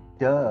say,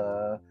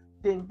 duh.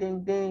 Ding,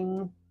 ding,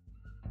 ding.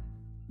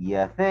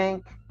 You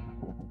think?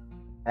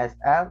 As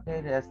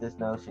outdated as this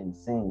notion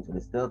seems, it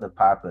is still the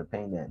popular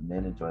opinion that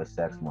men enjoy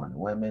sex more than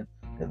women.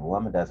 If a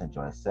woman doesn't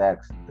enjoy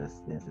sex,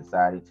 then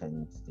society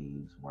tends to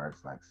use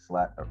words like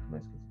slut or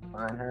promiscuous to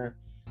define her.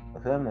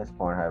 For feminist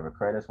porn, however,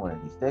 creators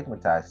want to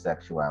destigmatize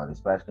sexuality,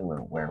 especially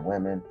where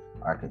women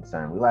are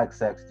concerned. We like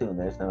sex too, and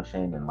there's no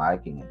shame in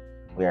liking it.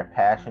 We are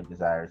passionate,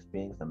 desirous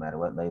beings, no matter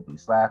what label you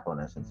slap on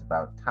us. It's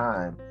about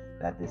time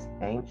that this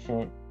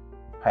ancient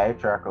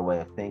patriarchal way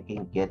of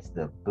thinking gets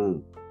the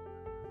boot.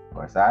 Of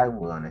course, I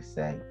want to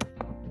say,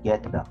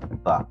 get the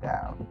fuck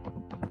out.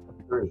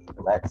 Three,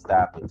 let's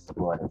stop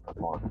exploiting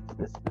performance.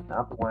 This is the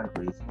number one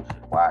reason you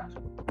should watch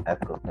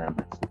ethical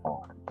feminist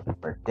porn.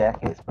 For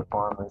decades,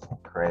 performers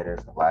and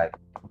creators alike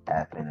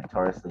have been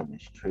notoriously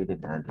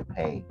mistreated and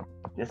underpaid.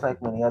 Just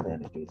like many other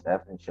industries,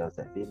 evidence shows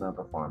that female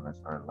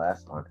performers earn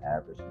less on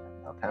average than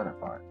their male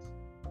counterparts.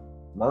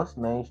 Most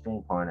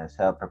mainstream porn has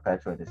helped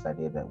perpetuate this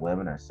idea that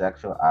women are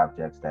sexual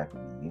objects that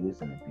can be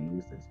used and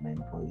abused as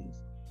men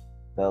please.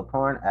 Though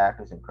porn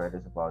actors and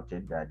creators of all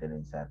gender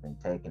identities have been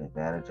taken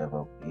advantage of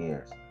over the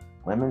years,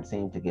 women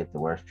seem to get the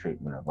worst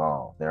treatment of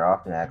all. They're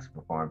often asked to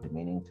perform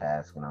demeaning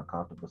tasks in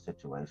uncomfortable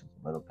situations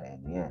with little pay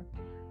in the end.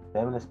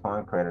 Feminist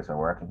porn creators are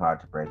working hard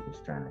to break this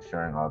trend,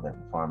 ensuring all their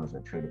performers are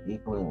treated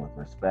equally and with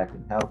respect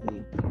in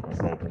healthy and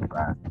safe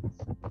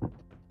environments.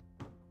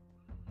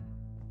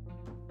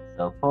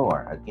 So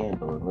four, again,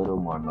 but with a little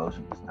more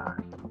emotion this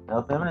time.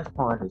 No, feminist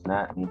porn does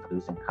not mean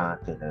producing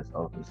content that is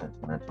overly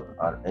sentimental.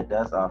 It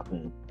does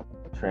often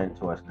trend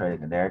towards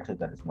creating a narrative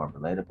that is more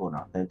relatable and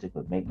authentic,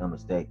 but make no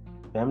mistake,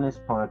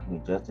 feminist porn can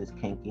be just as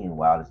kinky and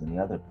wild as any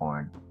other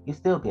porn. You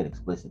still get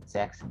explicit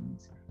sex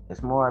scenes.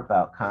 It's more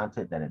about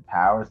content that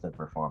empowers the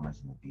performers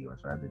and the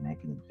viewers rather than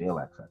making them feel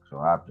like sexual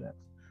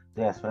objects.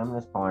 So yes,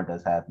 feminist porn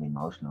does have an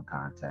emotional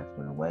context,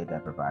 but in a way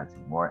that provides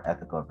a more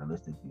ethical and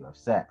realistic view of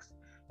sex.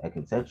 A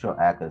consensual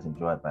act is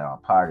enjoyed by all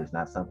parties,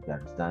 not something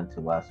that is done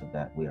to us or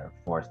that we are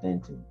forced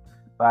into.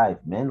 Five,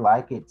 men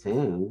like it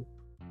too.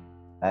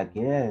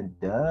 Again,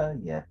 duh,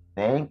 you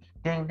think?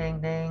 Ding,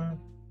 ding, ding.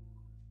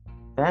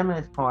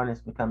 Feminist porn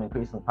has become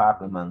increasingly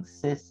popular among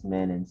cis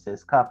men and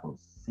cis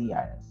couples,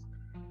 CIS.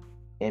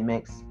 It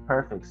makes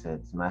perfect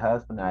sense. My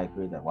husband and I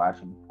agree that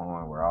watching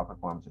porn where all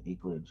performers are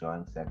equally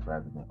enjoying sex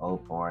rather than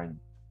old, boring,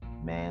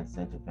 man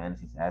centered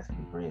fantasies adds a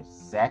degree of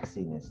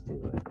sexiness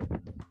to it.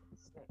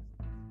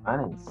 Fun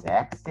and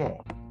sexy.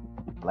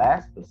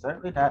 Last but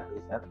certainly not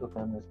least, ethical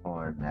feminist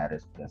porn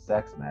matters because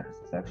sex matters.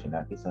 Sex should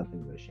not be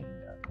something we're ashamed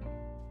of.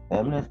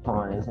 Feminist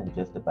porn isn't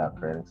just about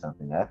creating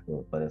something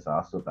ethical, but it's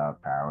also about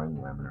empowering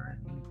women or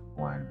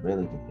anyone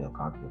really to feel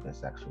comfortable with their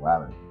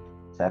sexuality.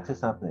 Sex is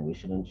something we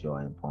should enjoy,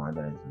 and porn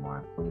that is more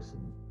inclusive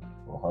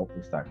will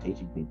hopefully start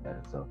teaching people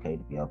that it's okay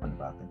to be open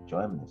about the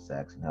enjoyment of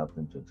sex and help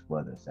them to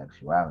explore their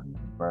sexuality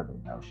even further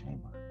without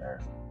shame or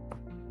embarrassment.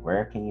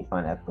 Where can you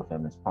find ethical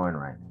feminist porn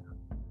right now?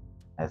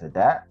 As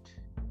adept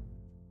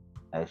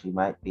as you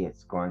might be at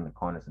scoring the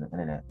corners of the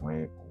internet,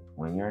 where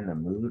when you're in the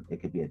mood,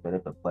 it could be a bit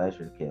of a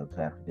pleasure to kill to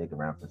have to dig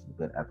around for some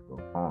good ethical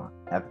porn,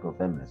 ethical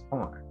feminist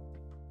porn.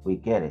 We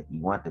get it.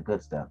 You want the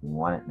good stuff. You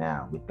want it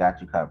now. We've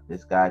got you covered.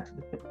 This guide to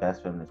the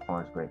best feminist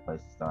porn is a great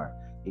place to start.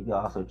 You can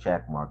also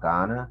check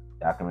Morgana,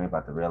 documentary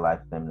about the real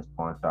life feminist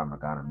porn star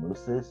Morgana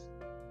Mooses,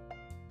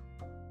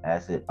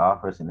 as it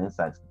offers an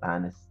insight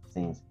behind the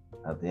scenes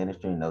of the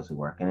industry and those who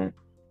work in it.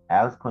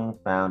 Alex Queen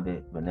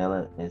founded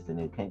Vanilla is the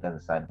New Kink as a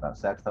site about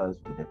sex toys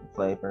with different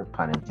flavor,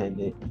 pun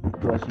intended.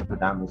 What she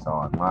predominantly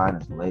saw online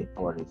as a late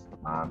 40s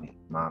mom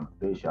of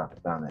three, she often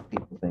found that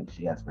people think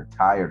she has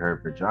retired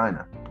her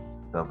vagina.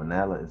 So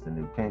Vanilla is the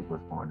New Kink was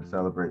born to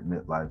celebrate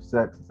midlife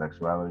sex and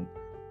sexuality.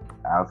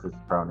 Alex's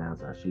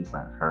pronouns are she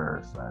slash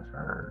her slash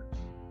hers.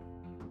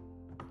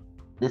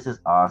 This is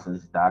awesome.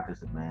 This is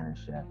Doctors of Man and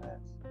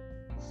Chevets.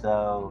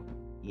 So,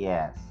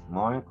 yes,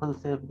 more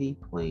inclusivity,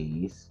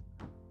 please.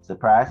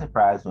 Surprise,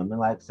 surprise, women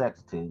like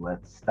sex too.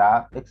 Let's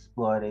stop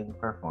exploiting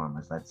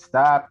performers. Let's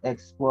stop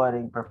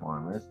exploiting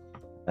performers.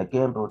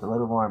 Again, but with a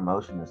little more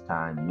emotion this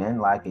time. Men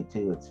like it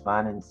too. It's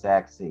fun and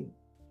sexy.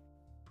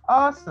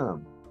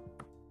 Awesome.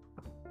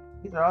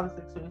 These are all the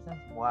 6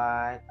 reasons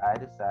why I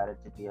decided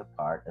to be a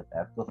part of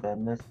ethical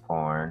feminist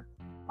porn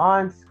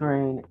on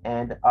screen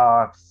and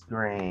off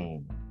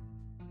screen.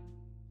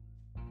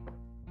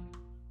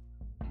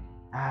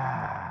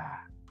 Ah.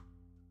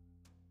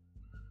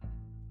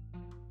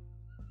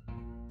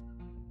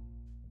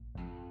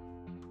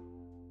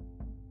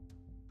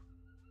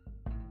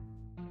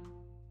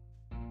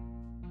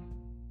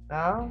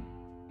 No?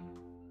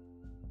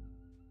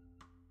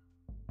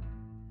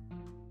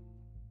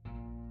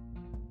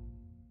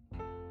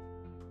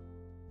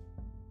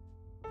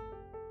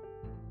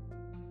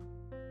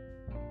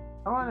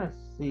 I want to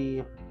see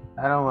if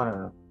I don't want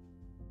to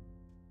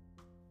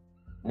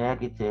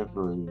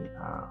negatively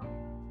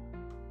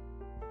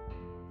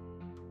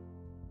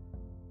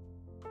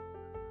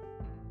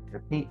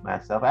repeat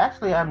myself.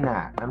 Actually, I'm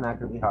not. I'm not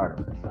going to be hard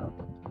on myself.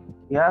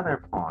 The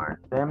other porn,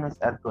 feminist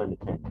ethical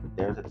independence.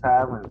 There's a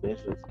time when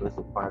visual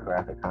explicit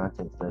pornographic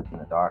content slipped in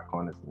the dark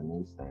corners of the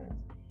newsstands.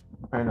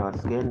 Print on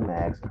skin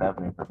mags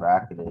covering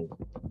provocative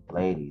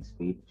Ladies,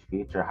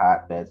 future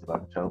hotbeds of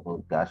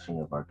uncontrollable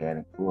gushing of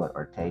organic fluid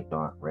or taped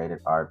on rated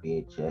R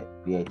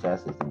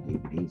VHSs and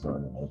DVDs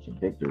on the motion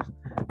pictures,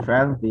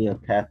 traveling via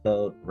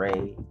cathode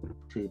ray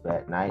tube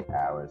at night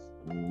hours,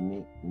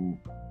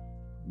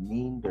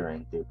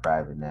 meandering through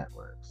private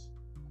networks.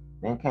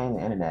 Then came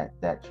the internet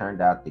that churned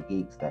out the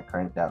geeks that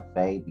cranked out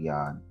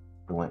Fabian,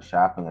 who went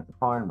shopping at the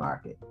porn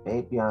market.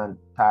 Fabian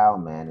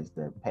Tileman is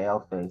the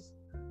pale-faced,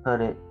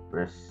 hooded,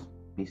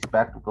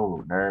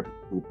 bespectacled nerd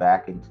who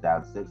back in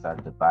 2006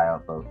 started to buy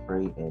out both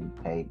free and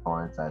paid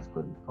porn sites,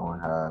 including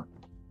Pornhub,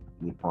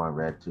 ePorn,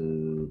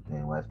 RedTube,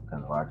 and West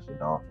become the largest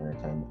adult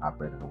entertainment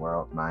operator in the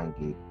world.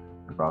 MindGeek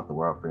and brought the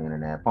world free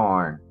internet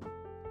porn,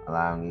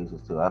 allowing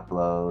users to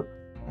upload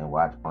and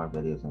watch porn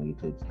videos on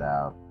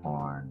YouTube-style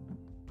porn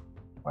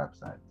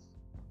websites.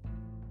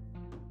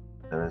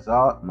 The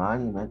result,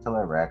 monumental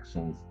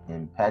erections,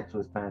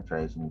 impetuous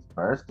penetrations,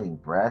 bursting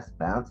breasts,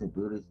 bouncing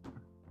booties,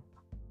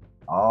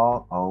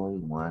 all only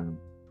one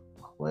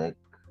click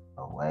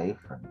away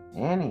from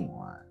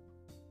anyone.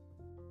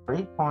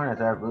 Free porn has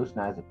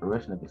revolutionized the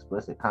fruition of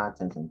explicit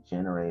content and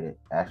generated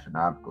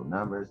astronomical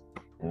numbers.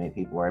 It made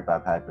people worry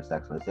about the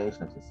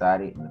hypersexualization of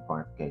society and the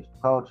pornification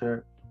of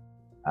culture.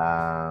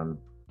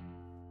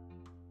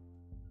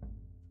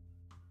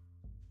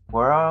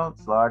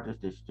 World's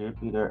largest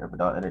distributor of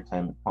adult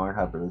entertainment,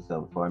 Pornhub releases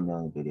over 4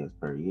 million videos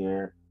per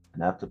year,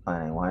 enough to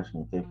plan a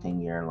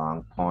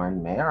 115-year-long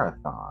porn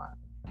marathon.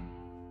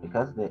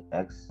 Because of the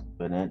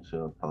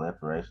exponential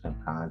proliferation of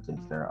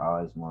contents, there are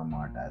always more and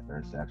more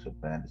diverse sexual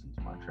fantasies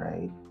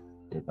portrayed,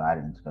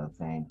 divided into those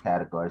same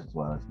categories, as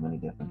well as many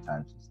different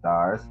types of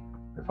stars,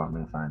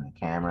 performing in front of the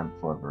camera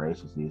before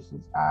voracious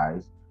uses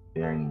eyes,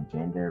 varying in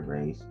gender,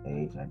 race,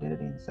 age,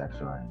 identity, and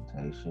sexual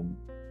orientation.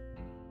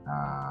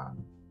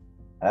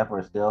 However,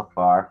 we're still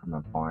far from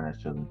a porn that's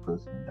truly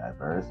inclusive and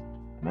diverse.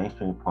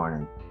 Mainstream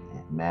porn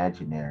and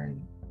imaginary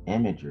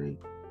imagery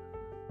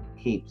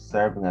keeps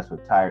serving us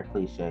with tired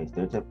cliches,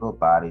 stereotypical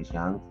bodies,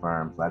 young,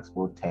 firm,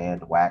 flexible,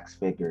 tanned, wax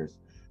figures,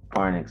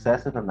 or an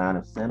excessive amount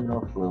of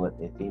seminal fluid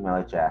and female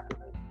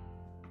ejaculate.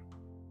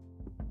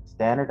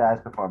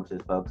 Standardized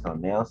performances focus on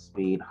male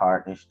speed,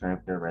 hardness,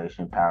 strength,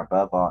 duration, power,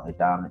 above all, a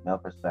dominant male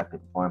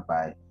perspective performed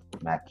by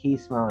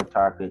machismo and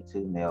targeted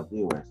to male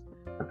viewers,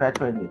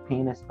 perpetuating the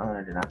penis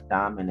owner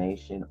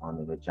domination on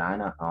the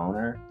vagina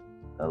owner,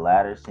 the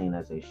latter seen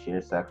as a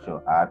sheer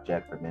sexual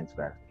object for men's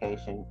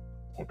gratification,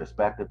 a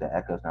perspective that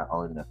echoes not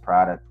only the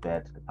product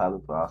fed to the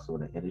public, but also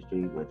in an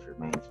industry which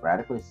remains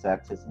radically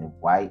sexist and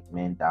white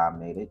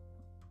men-dominated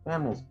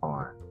feminist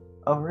porn.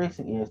 Over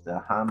recent years, the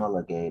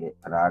homologated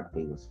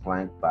pornography was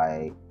flanked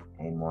by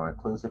a more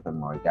inclusive and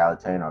more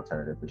egalitarian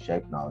alternative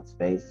reshaping all its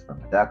phases, from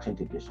production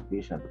to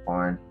distribution of the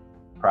porn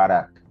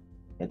product.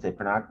 It's a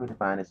pornography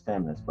defined as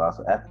feminist, but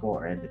also ethical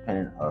or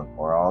independent of,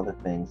 or all the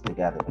things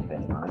together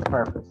depending on its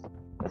purpose.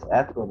 It's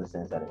ethical in the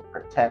sense that it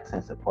protects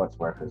and supports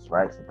workers'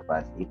 rights and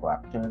provides equal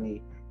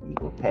opportunity,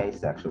 equal pay,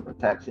 sexual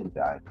protection,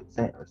 value,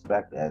 consent,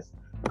 respect as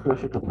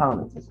crucial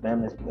components. It's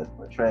feminist because it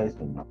portrays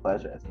female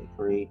pleasure as a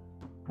free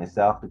and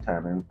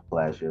self-determined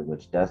pleasure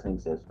which doesn't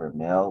exist for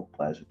male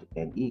pleasure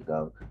and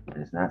ego,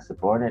 and is not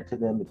subordinate to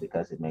them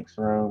because it makes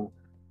room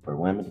for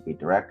women to be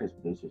directors,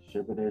 producers,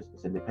 distributors.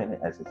 It's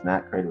independent as it's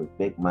not created with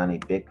big money,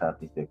 big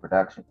companies, big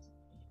productions.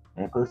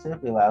 And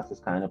inclusivity allows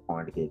this kind of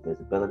porn to give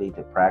visibility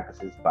to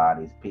practices,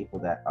 bodies, people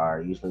that are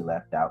usually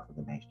left out from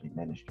the mainstream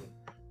industry.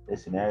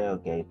 This scenario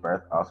gave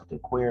birth also to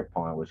queer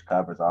porn, which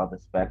covers all the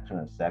spectrum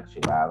of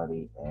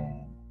sexuality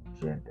and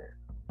gender.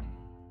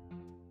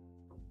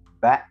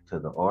 Back to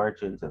the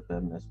origins of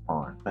feminist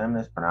porn.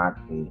 Feminist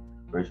pornography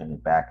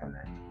originated back in the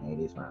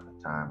 1980s, around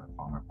the time when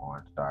former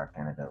porn star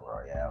Canada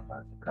Royale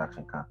founded the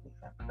production company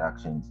Femme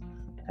Productions,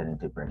 intending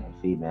to bring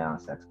a female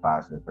and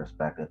sex-positive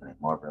perspective and a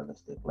more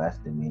realistic, less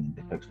demeaning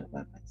depiction of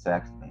women and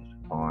sex,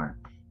 mainstream porn,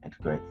 and to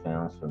create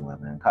films for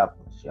women and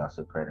couples. She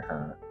also created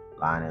her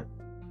line of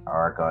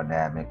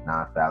ergodynamic,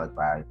 non-phallic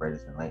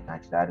vibrators in the late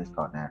 1990s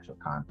called Natural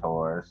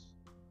Contours.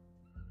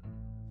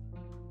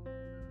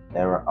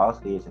 There were also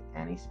the years of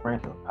Annie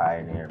Sprinkle,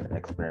 pioneer of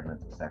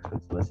experimental sexually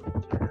explicit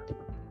material.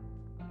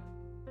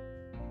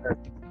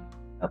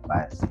 Up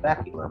by a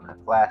speculum and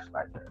a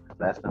flashlight, their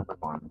professional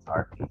performance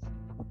art piece,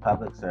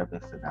 public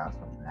service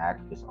announcement, and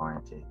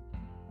activist-oriented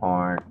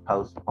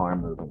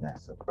post-porn movement that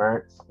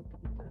subverts the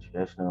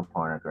traditional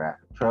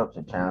pornographic tropes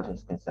and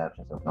challenges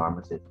conceptions of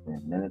normative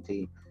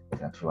femininity,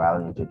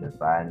 sexuality, and gender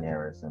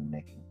binarism,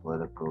 making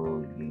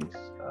political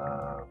use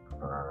of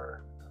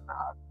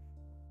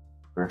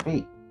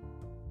pornography.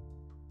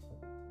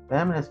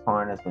 Feminist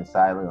porn has been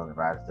silently on the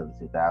rise until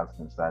the 2000s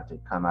and started to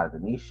come out of the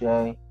niche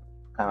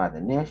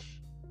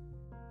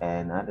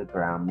and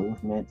underground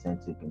movements and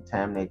to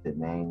contaminate the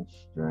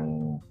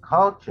mainstream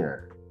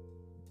culture.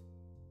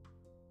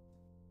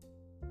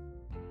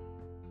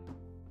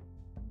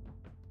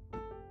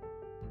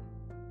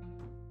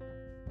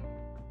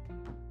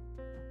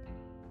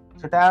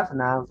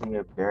 "2009 was the year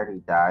of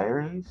Dirty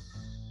Diaries.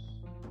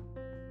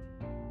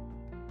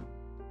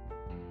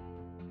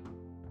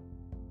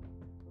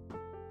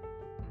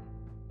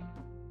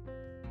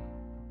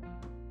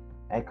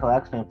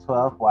 collection of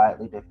 12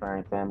 widely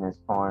differing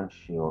feminist porn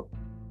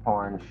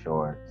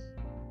shorts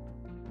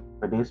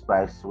produced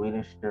by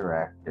Swedish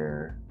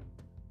director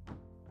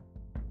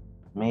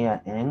Mia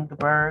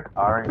Ingberg,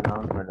 already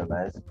known for the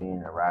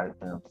lesbian erotic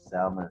film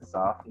Selma and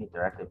Sophie,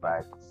 directed by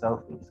a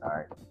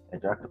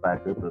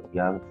group of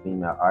young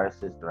female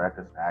artists,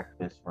 directors, and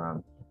activists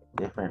from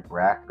different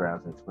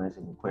backgrounds and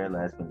experiences in queer,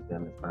 lesbian, and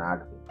feminist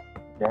pornography.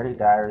 Dirty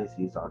Diaries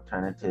used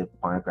alternative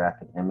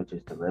pornographic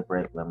images to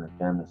liberate women and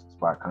feminists and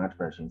spark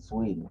controversy in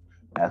Sweden,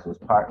 as was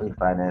partly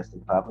financed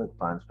through public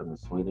funds from the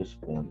Swedish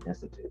Film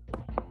Institute.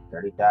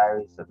 Dirty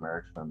Diaries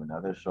emerged from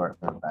another short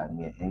film by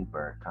Mia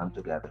Ingberg, Come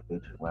Together,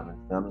 featuring women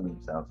filming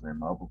themselves on their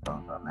mobile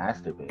phones while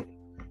masturbating.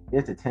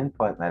 Here's the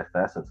 10-point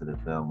manifesto to the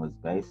film was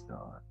based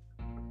on.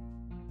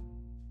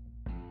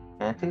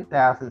 In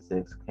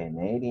 2006,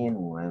 Canadian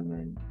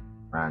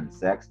women-run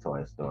sex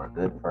toy store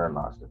Good Fur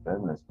launched the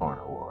Feminist Porn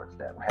Awards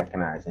that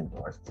recognize,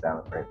 endorse, and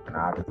celebrate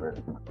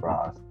pornographers from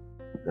across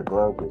the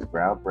globe whose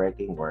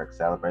groundbreaking work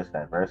celebrates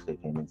diversity of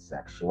human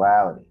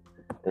sexuality.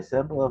 The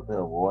symbol of the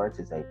awards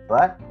is a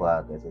butt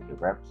plug, as it could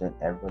represent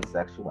everyone's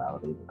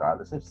sexuality,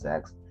 regardless of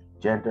sex,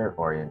 gender,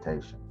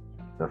 orientation.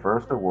 The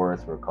first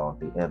awards were called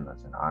the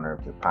Emmas, in honor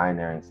of the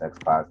pioneering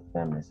sex-positive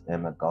feminist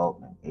Emma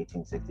Goldman,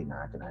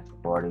 1869 to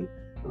 1940,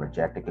 who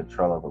rejected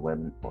control over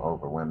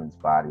women's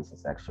bodies and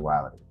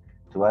sexuality.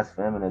 To us,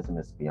 feminism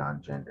is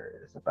beyond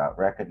gender. It is about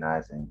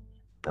recognizing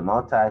the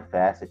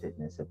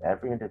multifacetedness of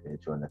every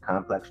individual and the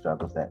complex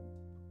struggles that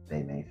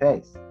they may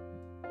face.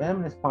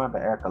 Feminist Porn by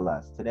Erika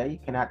Lust. Today, you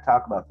cannot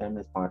talk about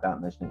feminist porn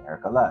without mentioning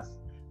Erika Lust.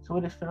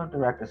 Swedish film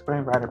director,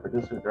 screenwriter,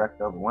 producer,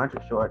 directed over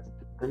 100 shorts,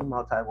 3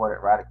 multi-awarded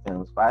erotic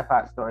films, 5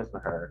 hot stories for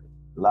her,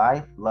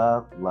 Life,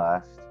 Love,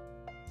 Lust,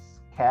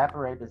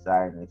 Cabaret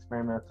Desire, an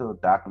experimental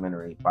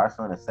documentary,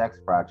 Barcelona Sex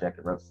Project,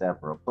 and wrote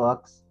several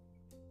books.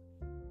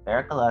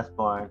 Erika Lust,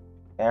 born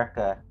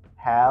Erika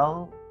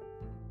Halkvist,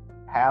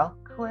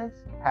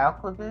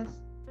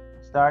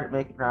 started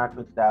making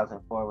pornography in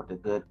 2004 with The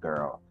Good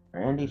Girl. Her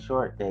indie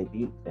short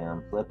debut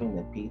film, Flipping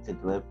the Pizza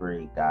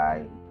Delivery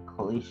Guy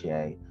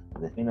Cliche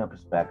from the female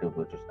perspective,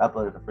 which was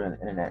uploaded for free on the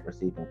internet,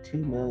 receiving 2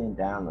 million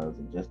downloads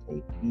in just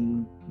a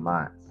few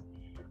months.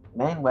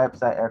 Main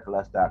website,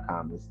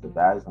 erikalust.com, lists the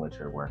values in which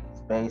her work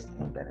is based,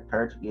 aimed at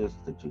encouraging users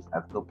to choose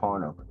ethical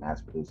porn over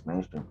mass-produced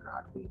mainstream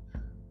pornography,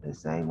 the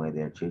same way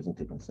they are choosing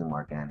to consume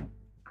organic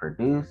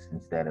produce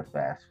instead of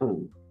fast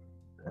food.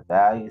 The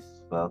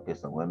values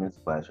focus on women's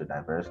pleasure,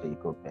 diversity,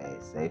 equal pay,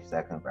 safe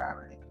sex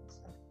environment, and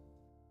consent.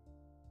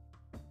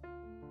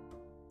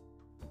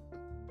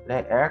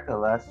 Today, Erika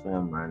Lust's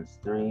film runs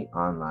 3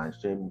 online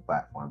streaming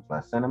platforms: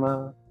 Lust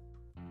Cinema,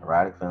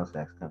 Erotic Films,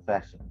 and X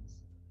Confessions.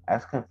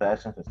 X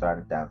Confessions, which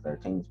started in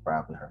 2013, is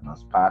probably her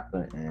most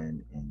popular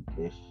and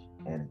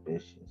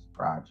ambitious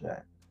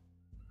project.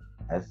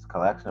 It's a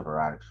collection of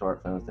erotic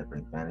short films that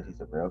bring fantasies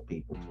of real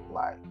people to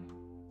life.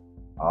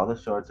 All the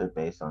shorts are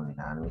based on the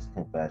anonymous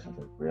confessions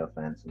of real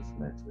fantasies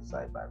submitted to the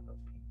site by real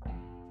people.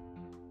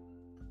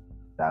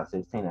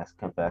 2016, X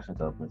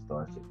Confessions opened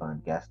doors to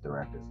fund guest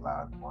directors,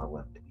 allowing more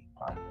women to be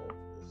part of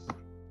this.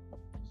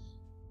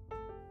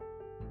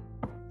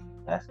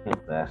 X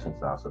Confessions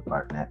is also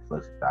part of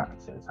Netflix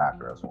docuseries Hot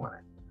Girls Want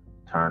It,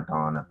 turned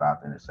on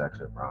about the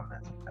intersection of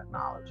romance and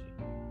technology.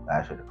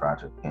 Last year, the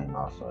project became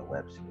also a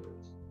web series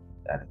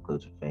that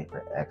includes your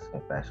favorite X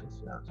Confessions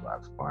films while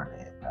exploring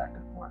the impact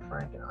of more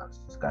frank and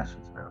honest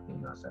discussions around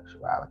female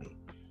sexuality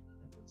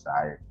and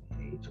desire in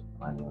the age of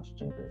millennials,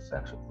 gender, and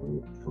sexual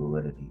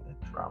fluidity and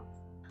trauma.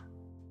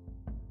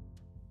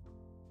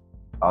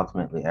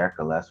 Ultimately,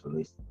 Erika Lust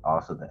released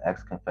also the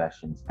X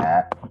Confessions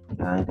app,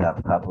 allowing to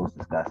help couples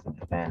discussing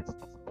their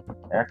fantasies.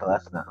 Erika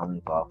Lust is not only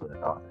involved with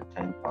adult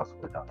entertainment, but also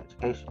with adult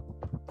education.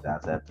 In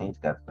 2017,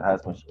 together with her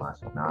husband, she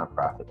launched a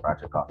nonprofit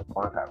project called The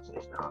Porn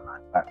Conversation, an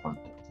online platform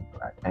to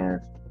provide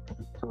parents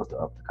tools to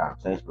open the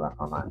conversation about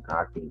online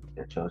pornography with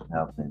their children,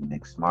 help them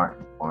make smart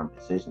and informed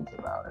decisions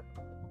about it.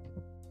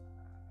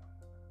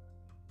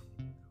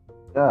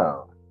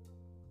 Go.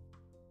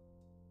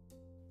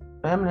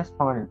 Feminist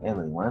porn in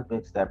Italy. One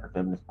big step for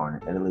feminist porn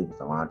in Italy was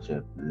the launch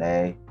of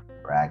Le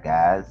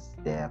Ragazze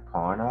del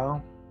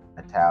Porno,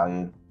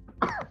 Italian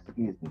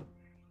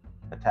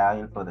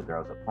for the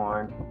girls of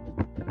porn.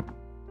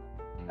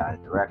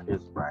 Italian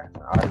directors, writers,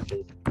 and artists,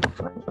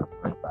 range from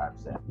 25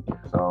 to 70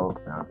 years old,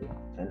 founded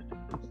intends to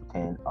produce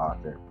 10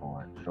 authored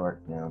porn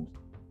short films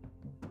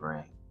and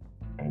bring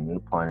a new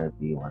point of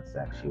view on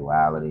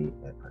sexuality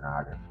and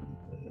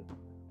pornography.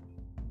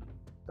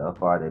 So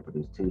far, they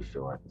produced 2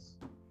 shorts.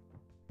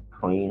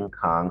 Queen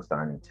Kong,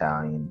 starring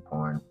Italian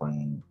porn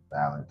queen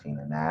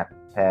Valentina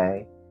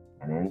Nappi,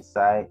 an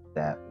Insight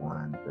that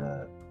won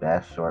the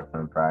Best Short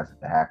Film Prize at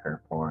the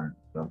Hacker Porn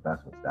Film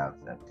Festival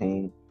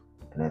 2017,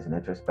 and is an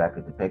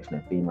introspective depiction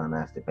of female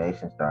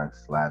masturbation starring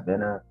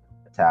Slavina,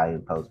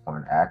 Italian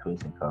post-porn actress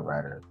and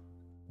co-writer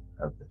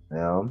of the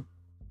film.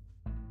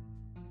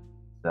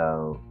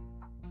 So,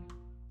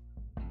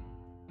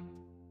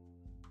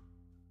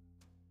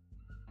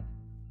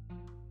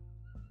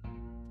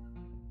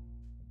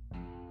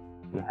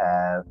 you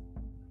have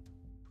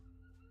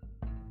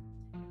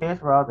Here's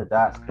where all the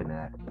dots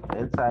connect.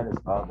 Inside is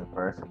all the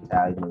first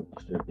Italian movie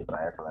distributed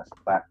by Everlasting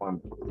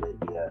Platform in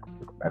Libya.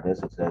 Our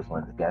visit today is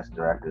one of the guest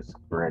directors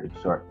creating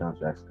short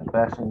films, Rex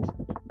Confessions.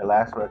 The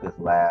last work is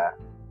La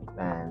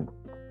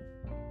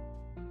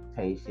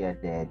Fantasia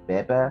del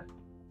Bebe,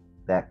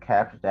 that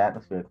captures the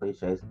atmosphere and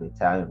cliches of the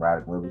Italian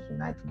erotic movies from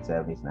the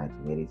 1970s,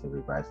 1980s, and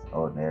rewrites the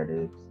old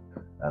narratives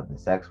of the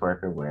sex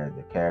worker, where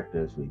the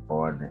character is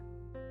reborn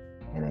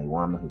in a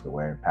woman who's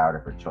aware and empowered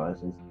of her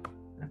choices and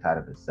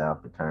entitled to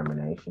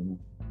self-determination.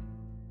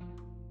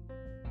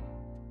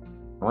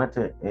 I went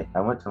to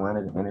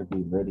London to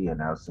interview Lydia,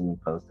 and I was soon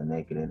post a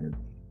naked interview.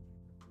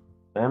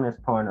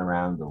 Feminist porn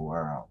around the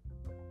world.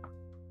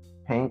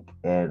 Pink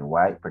and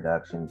White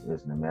Productions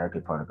is an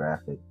American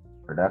pornographic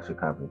production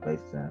company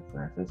based in San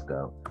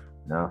Francisco,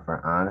 known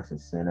for honest and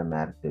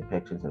cinematic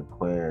depictions of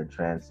queer and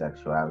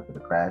transsexuality for the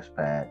Crash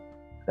Pad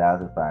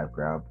 2005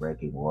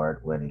 groundbreaking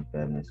award-winning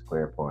feminist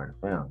queer porn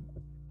film.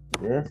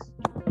 This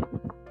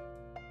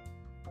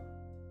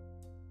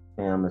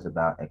film is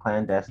about a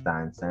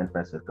clandestine San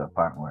Francisco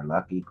apartment where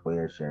lucky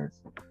queer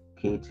shares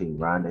key to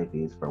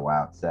rendezvous for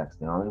wild sex.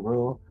 The only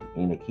rule,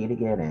 you need a key to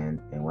get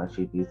in, and once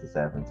you've used it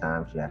several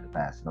times, you have to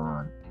pass it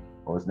on.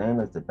 What was named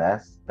as the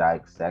best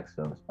dyke sex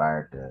film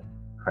inspired the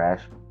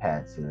Crash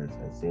Pad series,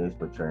 a series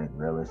portraying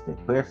realistic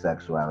queer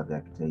sexuality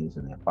that continues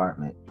in the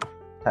apartment,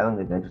 telling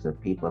the adventures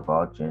of people of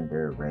all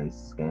gender, race,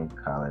 skin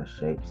color,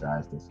 shape,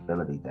 size,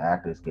 disability. The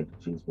actors get to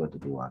choose what to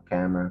do on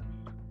camera,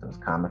 so it's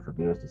common for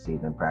viewers to see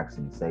them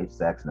practicing safe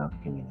sex and open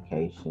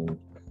communication.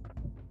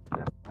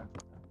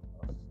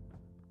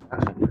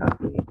 Production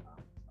company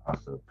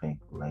also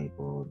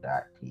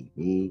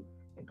pinklabel.tv,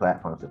 a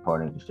platform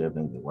supporting and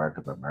distributing the work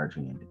of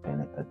emerging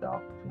independent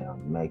adult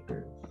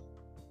filmmakers.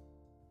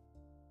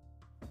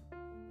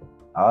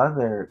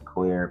 Other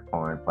queer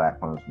porn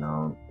platforms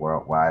known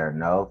worldwide are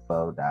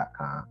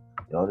nofo.com,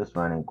 the oldest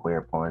running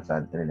queer porn site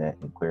on the internet,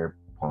 and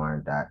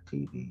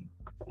queerporn.tv.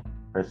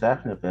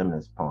 Perception of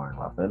feminist porn.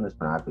 While feminist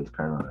pornography is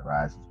currently on the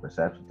rise, its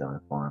perceptions are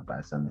informed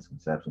by some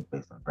misconceptions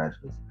based on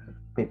prejudice.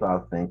 People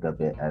often think of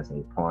it as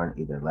a porn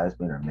either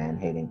lesbian or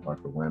man-hating, or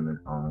for women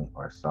only,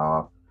 or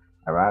soft.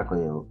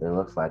 Ironically, it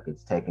looks like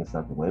it's taking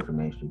something away from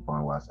mainstream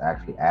porn while it's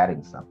actually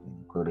adding something,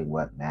 including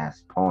what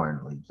mass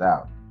porn leaves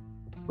out.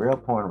 Real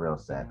porn, real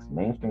sex.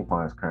 Mainstream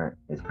porn is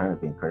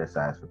currently being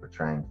criticized for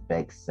portraying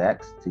fake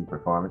sex too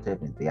performative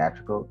and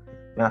theatrical.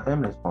 Beyond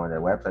feminist porn, their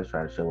websites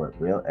try to show what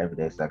real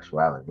everyday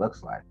sexuality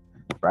looks like.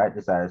 Bright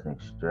Desire is an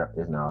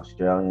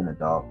Australian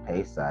adult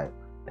pay site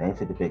that aims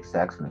to depict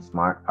sex in a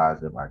smart,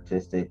 positive,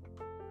 artistic,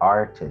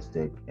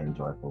 and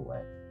joyful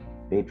way,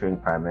 featuring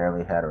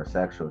primarily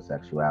heterosexual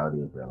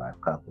sexuality of real-life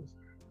couples.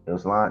 It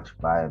was launched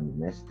by a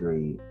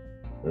mysterious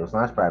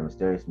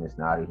Miss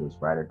Naughty, who's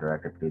writer,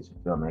 director, producer,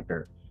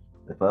 filmmaker.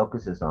 The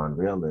focus is on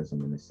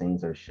realism, and the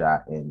scenes are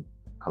shot in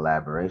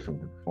collaboration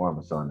with the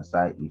performer. So on the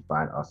site, you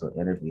find also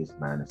interviews,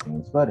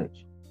 behind-the-scenes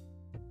footage.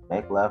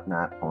 Make Love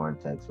Not Porn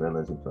takes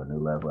realism to a new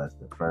level as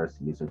the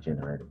first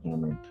user-generated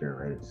human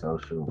curated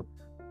social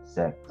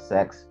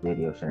sex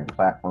video sharing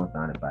platform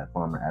founded by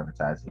former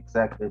advertising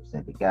executive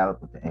Cindy Gallup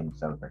with the aim of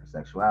celebrating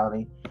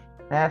sexuality.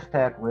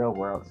 Hashtag real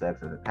world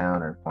sex as a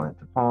counterpoint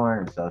to porn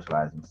and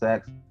socializing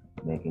sex,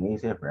 making it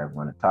easier for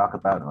everyone to talk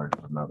about in order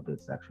to promote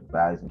good sexual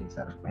values and good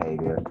sexual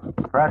behavior.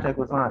 The project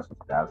was launched in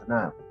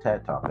 2009 with a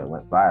TED Talk that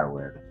went viral,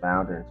 where the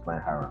founder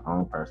explained how her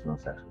own personal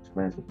sexual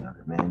experience with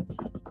younger men.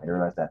 They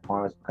realized that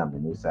porn has become the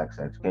new sex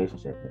education,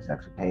 shaping their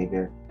sexual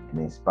behavior, and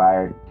they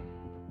inspired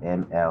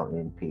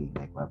MLNP,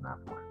 Make Love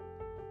Not Porn.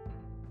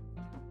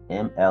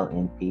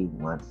 MLNP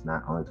wants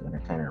not only to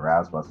entertain and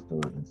arouse, but also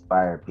to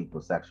inspire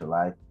people's sexual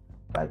life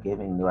by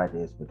giving new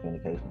ideas for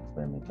communication and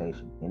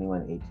experimentation.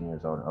 Anyone 18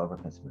 years old and over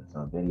can submit its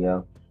own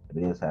video. The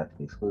videos have to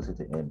be exclusive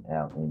to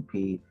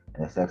MLNP,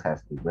 and the sex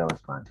has to be real and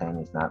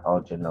spontaneous, not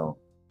all genital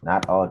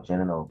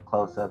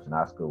close-ups and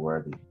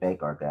Oscar-worthy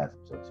fake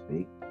orgasms, so to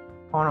speak.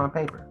 Porn on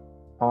paper.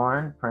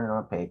 Porn printed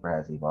on paper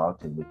has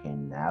evolved to we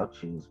can now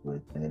choose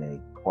within a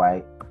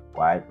quite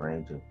wide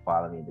range of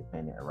quality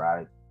independent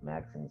erotic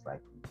magazines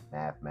like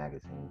Math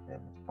Magazine,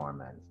 Feminist Porn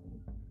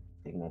Magazine,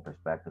 taking in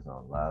perspectives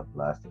on love,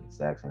 lust, and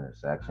sex,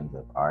 intersections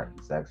of art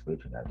and sex,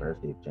 featuring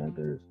diversity of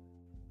genders,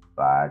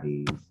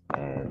 bodies,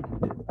 and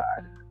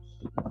dividers.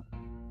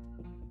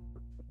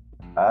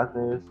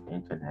 Others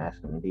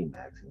international indie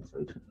magazines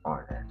featuring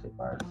porn narrative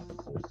are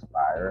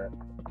Suspira,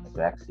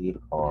 Sexy,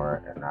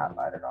 Horror, and Not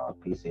Light at All,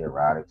 PC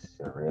Erotics,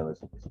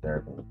 Surrealist, and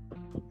Disturbing,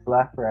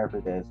 Fluff for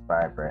Everyday,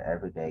 Inspired for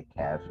Everyday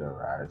Casual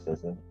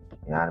Eroticism,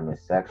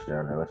 Anonymous Sex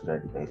Journal,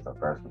 illustrated based on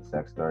personal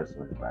sex stories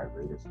submitted by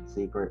readers in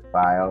secret,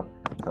 File,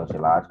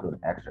 Sociological, and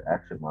Extra,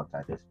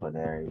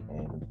 Multidisciplinary,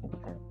 and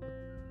Contemporary.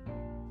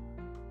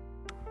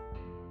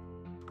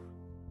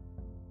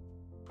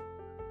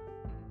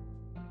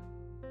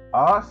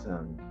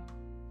 Awesome.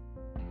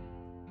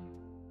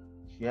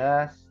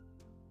 Just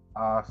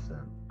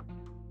awesome.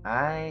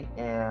 I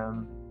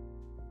am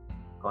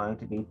going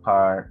to be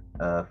part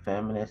of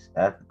feminist,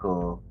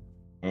 ethical,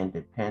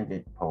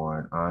 independent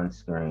porn on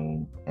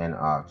screen and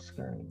off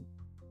screen.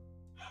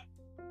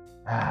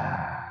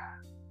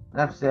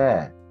 Enough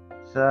said.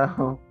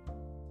 So,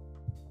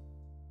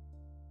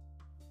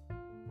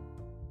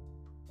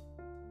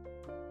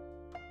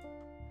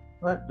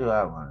 what do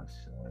I want to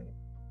say?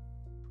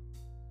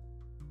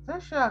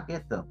 Since y'all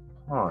get the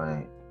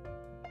point,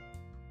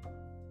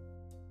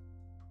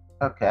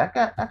 okay,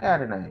 I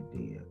got an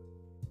idea.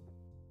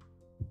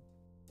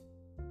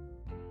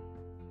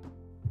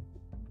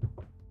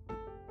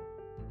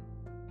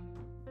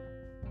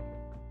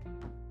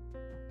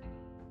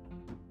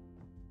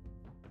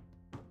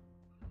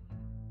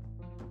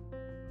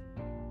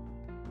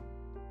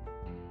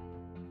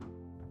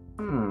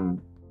 Hmm.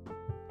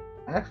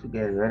 I actually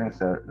get reading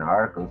certain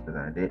articles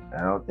because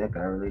I don't think I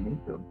really need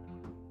to.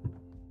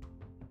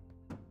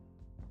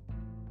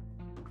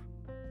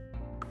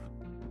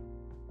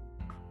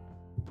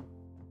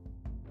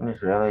 I'm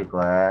just really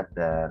glad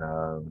that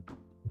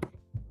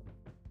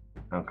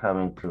I'm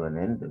coming to an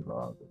end of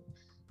all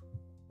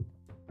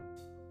this.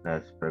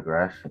 That's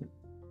progression.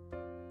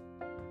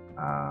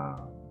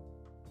 Um,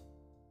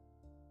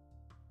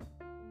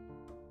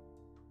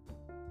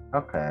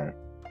 okay.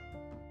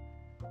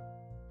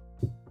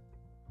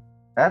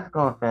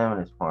 Ethical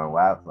feminist porn,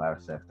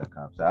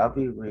 wildflowersex.com. So I'll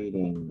be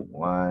reading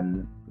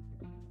one.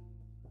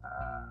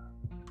 Uh,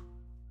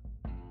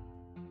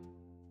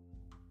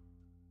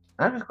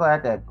 I'm just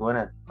glad that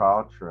Gwyneth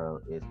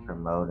Paltrow is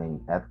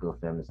promoting ethical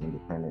feminist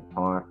independent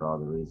porn for all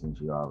the reasons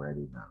you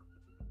already know.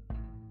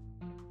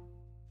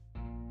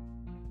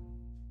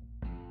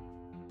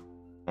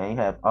 And you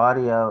have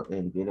audio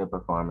and video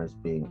performers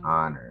being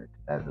honored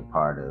as a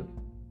part of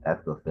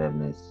ethical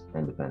feminist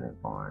independent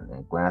porn.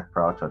 And Gwyneth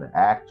Paltrow, the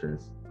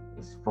actress,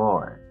 is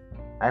for it.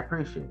 I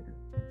appreciate it.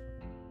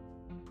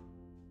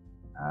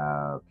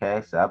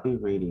 Okay, so I'll be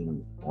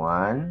reading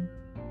one,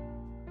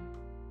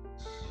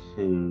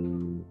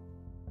 two,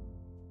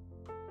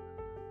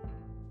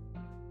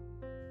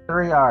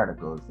 three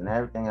articles, and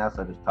everything else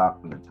I just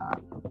talked from the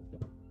top.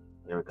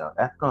 Here we go.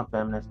 Ethical and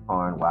feminist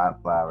porn,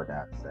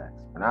 wildflower.sex.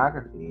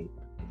 Pornography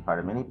is part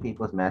of many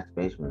people's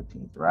masturbation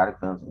routines. Erotic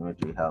films and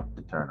imagery help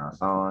to turn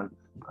us on,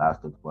 allow us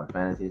to explore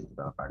fantasies,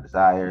 develop our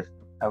desires.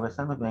 However,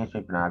 some of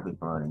mainstream pornography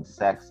promoting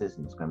sexist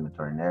and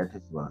discriminatory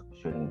narratives as well as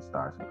shooting its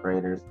stars and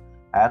creators.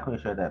 How can we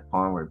ensure that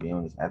porn we're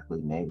viewing is ethically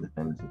made with a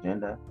feminist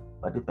agenda?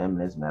 What do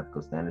feminism and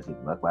ethical standards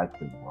even look like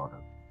in the world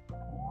of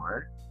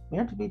porn? We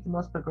interviewed the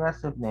most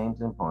progressive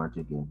names in porn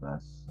to give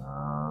us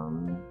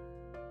some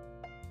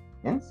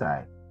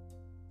insight.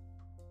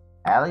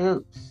 Alley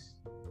oops.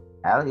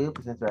 Alley Oop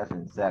is interested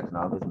in sex and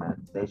all of its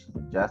manifestations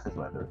of justice,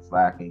 whether it's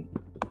lacking.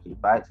 She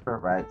fights for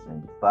rights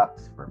and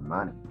fucks for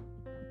money.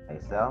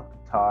 A self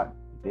taught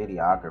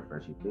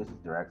videographer, she produces,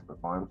 directs,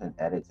 performs, and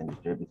edits and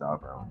distributes all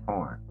of her own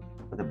porn.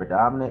 With a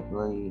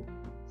predominantly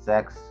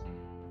sex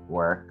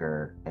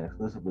worker and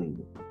exclusively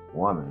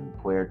woman,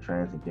 queer,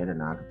 trans, and gender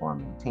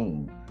nonconforming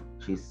teen,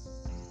 she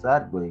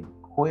subtly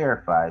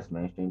queerifies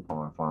mainstream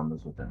porn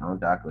formats with her own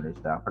documentary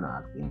style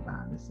pornography and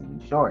behind the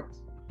scenes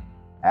shorts.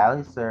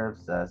 Allie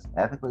serves us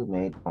ethically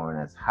made porn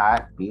that's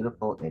hot,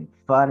 beautiful, and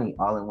funny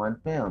all in one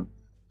film.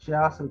 She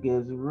also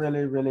gives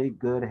really, really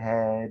good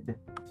head.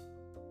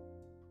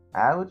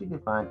 How would you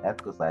define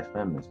ethical slash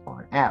feminist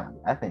porn? Allie,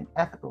 I think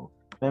ethical.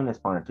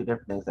 Feminist porn are two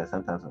different things that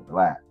sometimes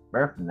overlap.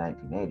 Birthed in the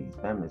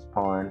 1980s, feminist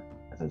porn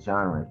as a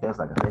genre feels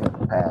like a thing of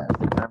the past.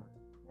 Remember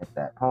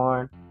that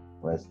porn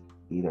was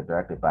either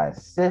directed by a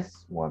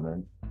cis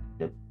woman,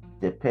 de-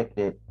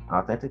 depicted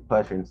authentic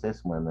pleasure in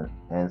cis women,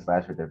 and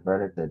slash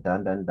diverted the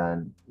dun dun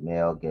dun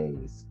male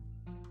gaze.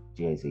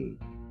 Jay-Z.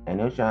 A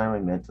new genre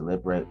meant to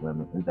liberate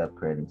women ended up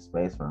creating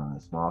space for only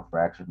a small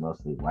fraction,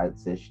 mostly white,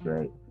 cis,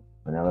 straight,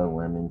 vanilla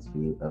women's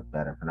view of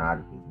better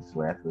pornography. This is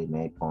where ethically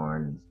made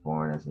porn is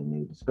born as a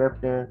new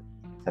descriptor.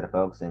 Instead of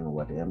focusing on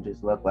what the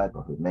images look like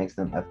or who makes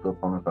them, ethical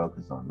porn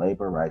focuses on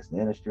labor, rights, and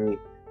industry,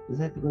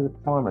 specifically the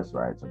performance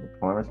rights. Are the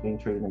performers being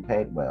treated and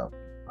paid well?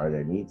 Are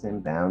their needs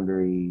and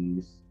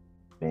boundaries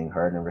being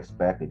heard and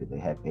respected? Do they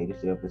have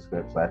agency over the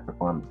script slash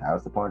performance? How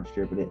is the porn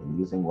distributed and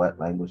using what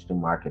language to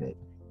market it?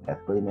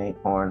 Ethically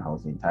made porn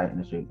holds the entire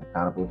industry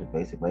accountable to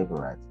basic labor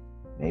rights.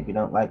 Maybe you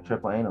don't like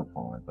triple anal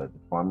porn, but if the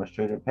performers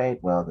treated paid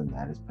well, then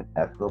that is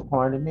ethical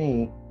porn to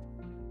me.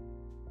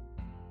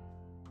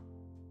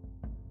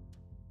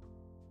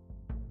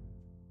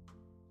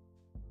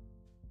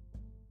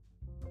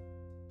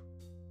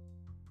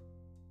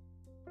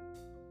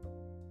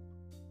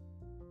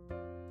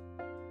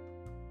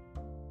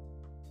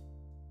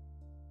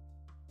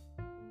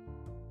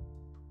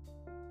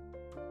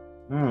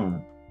 Hmm.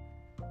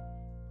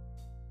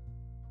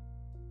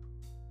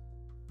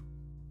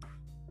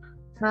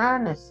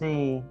 Trying to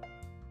see.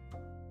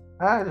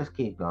 I'll just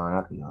keep going.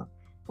 I'll keep going.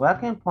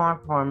 What can porn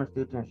performers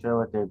do to ensure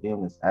what they're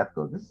doing is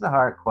ethical? This is a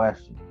hard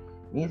question.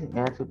 An easy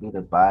answer would be to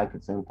buy and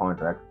consume porn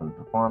directly from the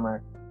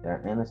performer. There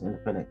are endless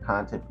independent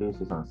content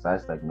producers on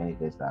sites like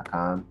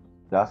minivids.com.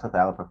 You can also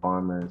follow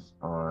performers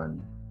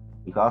on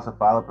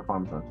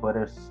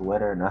Twitter,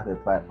 Twitter, and other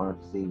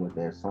platforms to see what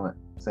they're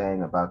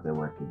saying about their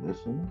work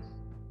conditions.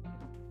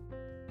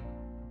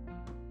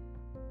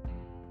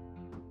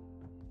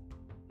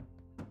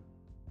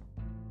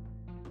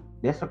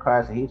 This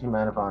requires a huge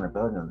amount of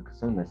vulnerability on the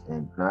consumers,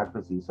 and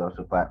pornography uses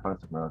social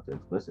platforms to promote the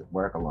explicit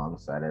work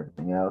alongside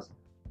everything else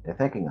they're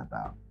thinking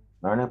about.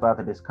 Learning about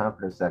the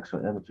discomfort of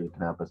sexual imagery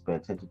can help us pay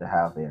attention to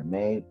how they are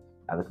made,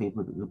 how the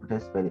people who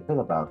participate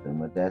feel about them.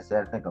 With that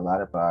said, I think a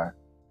lot of our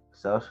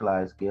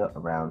socialized guilt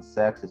around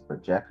sex is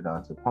projected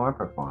onto porn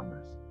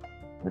performers.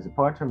 It's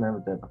important to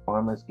remember that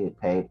performers get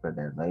paid for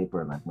their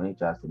labor, and like many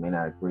jobs, they may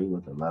not agree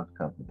with the loved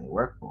company they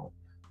work for,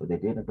 but they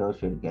did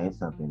negotiate and gain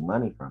something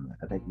money from it.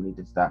 I think we need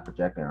to stop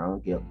projecting our own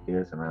guilt and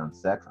fears around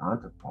sex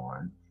onto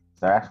porn,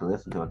 start actually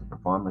listening to what the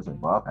performers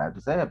involved have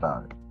to say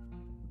about it.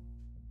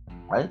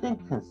 Why do you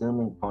think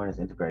consuming porn is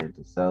integrated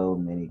into so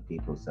many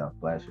people's self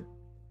pleasure?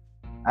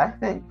 I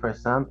think for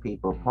some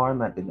people, porn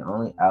might be the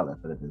only outlet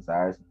for the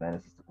desires and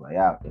fantasies to play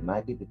out. It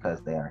might be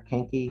because they are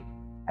kinky,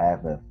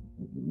 have a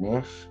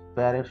niche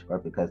fetish, or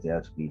because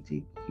they're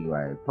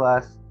LGBTQIA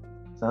plus.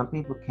 Some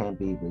people can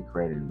be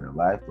recreated in real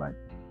life, like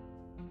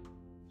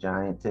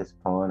giantess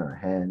porn or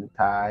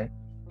hentai.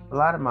 For a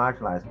lot of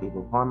marginalized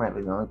people, porn might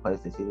be the only place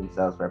they see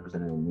themselves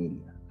represented in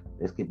media.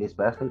 This could be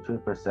especially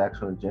true for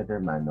sexual and gender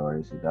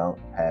minorities who don't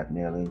have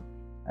nearly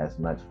as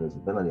much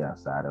visibility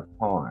outside of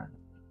porn.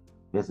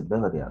 If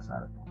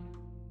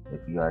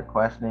you are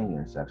questioning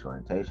your sexual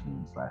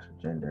orientation slash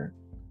gender,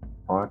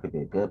 porn could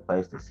be a good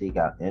place to seek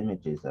out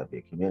images of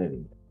your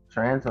community.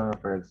 Trans women,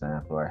 for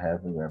example, are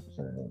heavily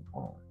represented in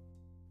porn,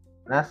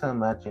 not so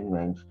much in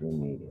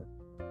mainstream media.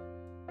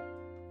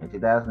 In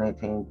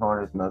 2018,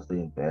 porn is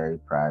mostly a very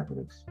private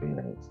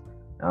experience.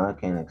 Not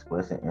only can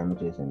explicit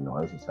images and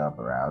noises help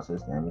arouse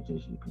us, the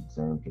images you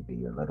consume could be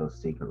your little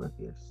secret with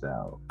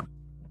yourself.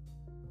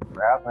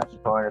 For how much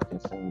porn is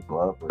consumed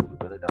globally, we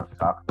really don't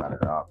talk about it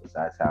at all,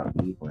 besides how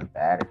evil and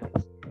bad it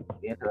is.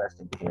 It'd be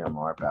interesting to hear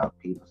more about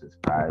people's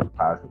private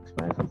positive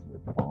experiences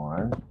with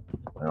porn.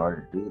 In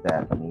order to do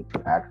that, we need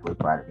to actively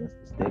fight against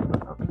the stigma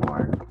of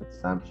porn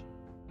consumption.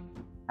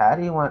 How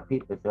do you want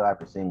people to feel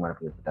after seeing one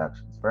of your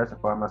productions? First and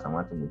foremost, I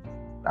want them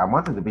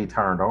to be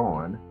turned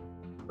on,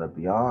 but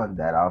beyond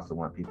that, I also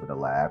want people to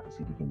laugh and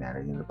see the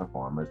humanity in the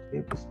performers, to be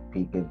able to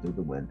peek in through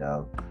the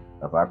window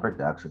of our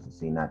productions and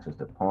see not just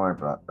the porn,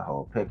 but the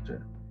whole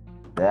picture.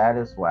 That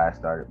is why I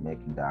started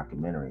making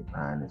documentaries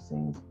behind the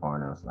scenes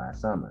pornos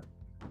last summer.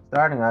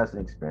 Starting out as an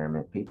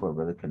experiment, people were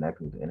really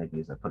connecting with the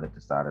interviews I put at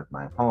the start of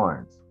my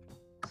porns.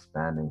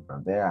 Expanding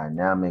from there, I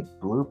now make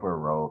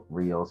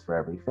reels for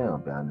every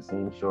film. Behind the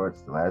scenes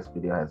shorts, the last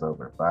video has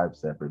over 5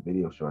 separate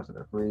video shorts that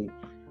are free,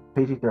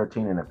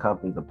 PG-13, and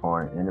accompany the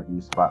porn and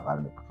interview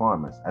spotlighting the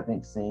performance. I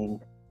think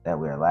seeing that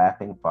we are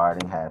laughing,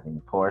 farting,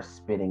 having poor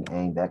spitting,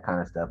 aim, that kind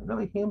of stuff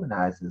really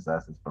humanizes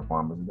us as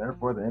performers and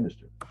therefore the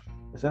industry.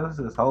 It shows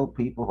us as whole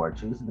people who are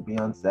choosing to be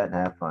on set and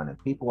have fun.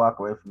 If people walk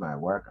away from my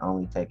work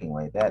only taking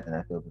away that, then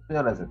I feel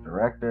fulfilled as a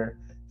director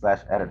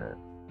slash editor.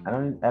 I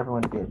don't need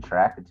everyone to be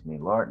attracted to me.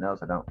 Lord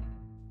knows I don't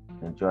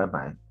enjoy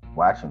my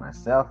watching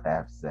myself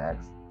have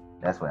sex.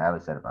 That's what Ali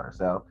said about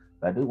herself.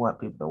 But I do want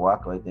people to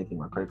walk away thinking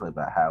more critically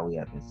about how we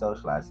have been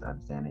socialized to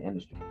understand the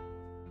industry.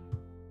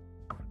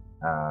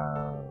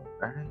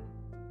 Right.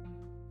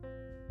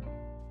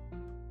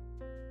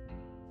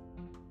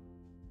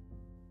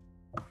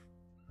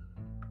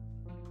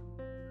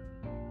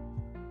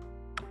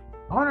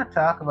 I want to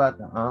talk about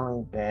the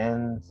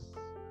OnlyFans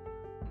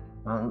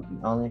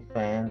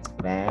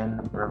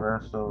ban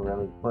reversal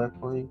really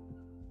quickly.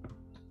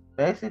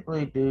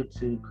 Basically, due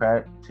to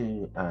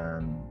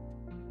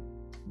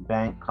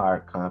bank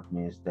card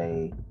companies,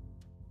 they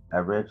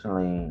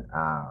originally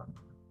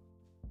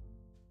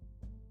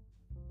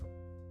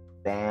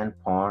banned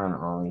porn on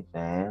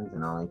OnlyFans,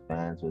 and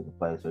OnlyFans was a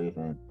place where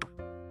even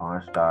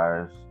porn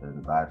stars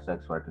and a lot of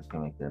sex workers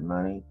can make their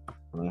money.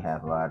 And we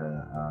have a lot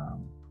of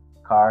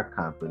card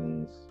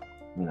companies,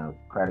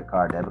 credit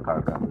card, debit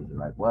card companies are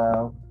like,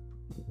 well,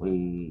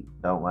 we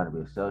don't want to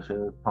be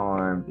associated with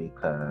porn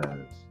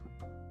because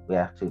we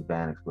have to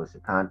ban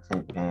explicit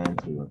content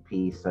and to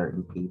appease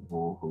certain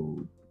people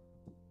who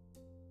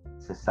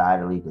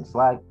societally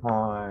dislike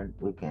porn.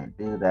 We can't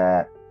do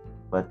that.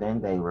 But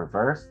then they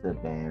reversed the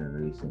ban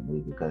recently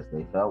because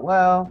they felt,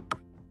 well,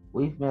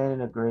 we've made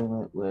an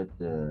agreement with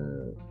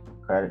the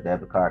credit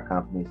debit card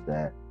companies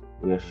that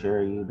we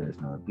assure you there's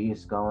no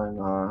abuse going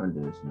on,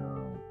 there's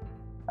no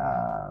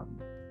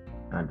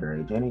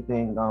underage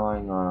anything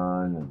going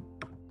on, and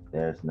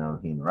there's no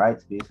human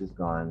rights abuses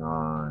going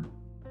on.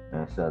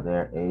 And so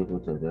they're able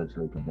to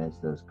eventually convince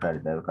those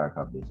credit debit card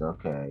companies,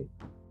 okay,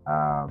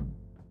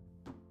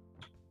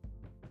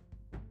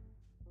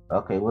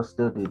 we'll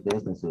still do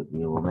business with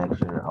you. We'll make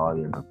sure all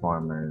your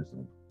performers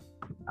and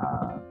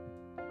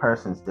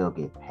persons still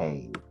get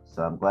paid.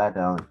 So I'm glad the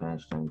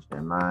OnlyFans changed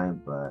their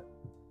mind, but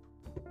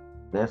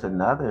there's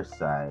another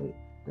site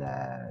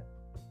that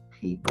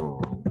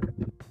people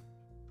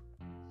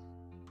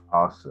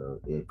also,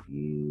 if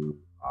you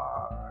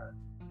are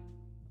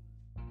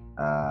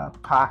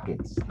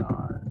Pocket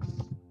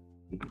Stars,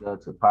 you can go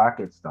to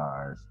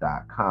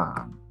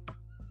pocketstars.com.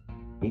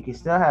 You can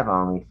still have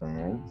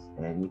OnlyFans,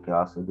 and you can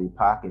also do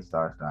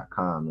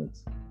pocketstars.com.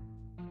 It's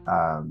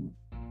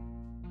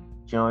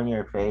Join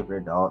your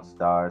favorite adult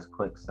stars.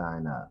 Quick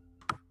sign up.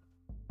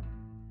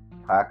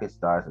 Pocket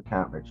Stars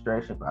account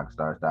registration,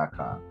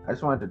 pocketstars.com. I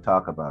just wanted to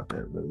talk about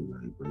that really,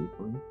 really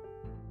briefly.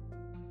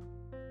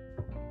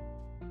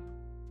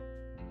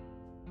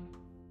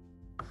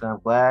 So I'm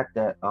glad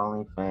that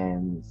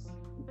OnlyFans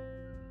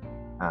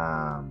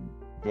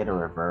did a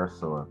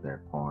reversal of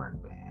their porn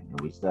ban, and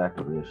we still have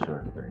to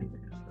reassure the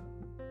creators.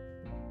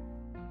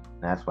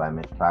 That's why I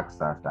mentioned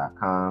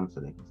pocketstars.com, so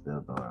they can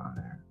still go on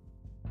there.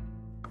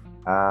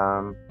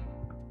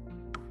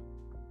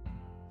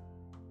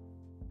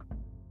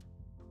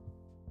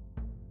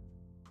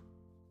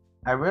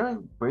 I really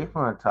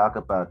briefly want to talk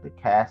about the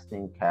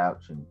casting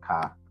couch and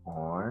cock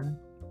porn.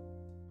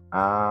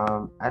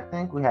 I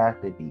think we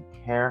have to be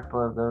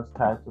careful of those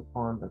types of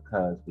porn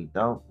because we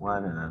don't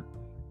want to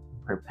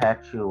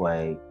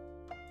perpetuate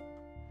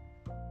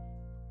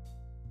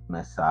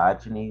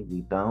misogyny.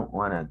 We don't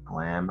want to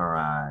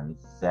glamorize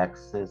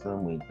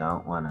sexism. We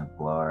don't want to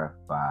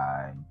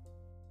glorify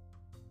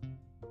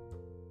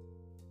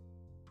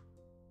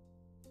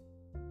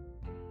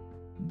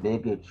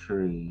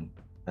bigotry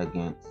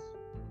against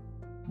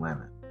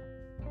women.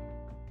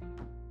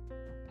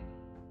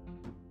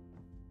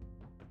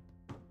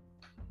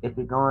 If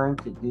you're going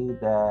to do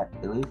that,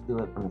 at least do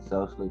it from the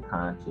socially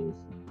conscious.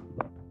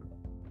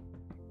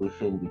 We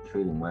shouldn't be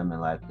treating women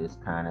like this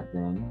kind of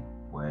thing,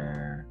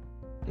 where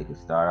they could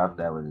start off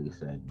that way. They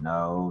say,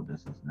 no,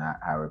 this is not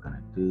how we're going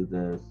to do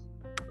this.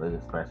 We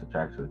express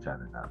attraction to each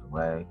other the other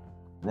way.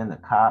 And then the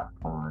cop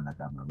porn, like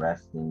I'm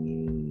arresting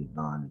you,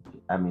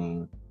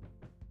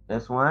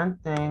 it's one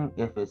thing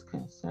if it's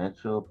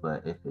consensual,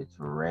 but if it's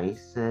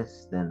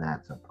racist, then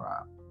that's a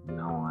problem. We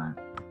don't want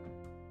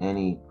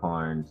any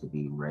porn to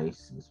be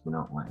racist. We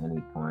don't want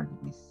any porn to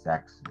be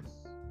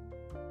sexist.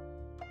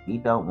 We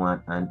don't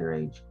want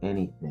underage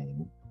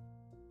anything.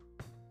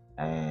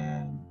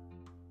 And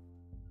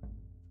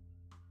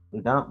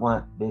we don't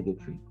want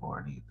bigotry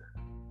porn either.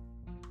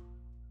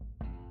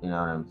 You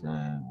know what I'm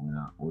saying?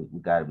 We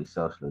got to be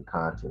socially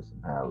conscious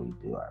in how we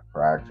do our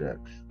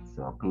projects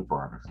so people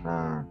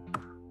understand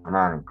we're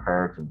not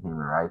encouraging human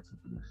rights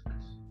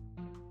abuses.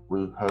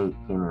 We hate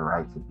human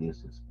rights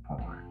abuses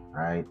porn,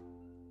 right?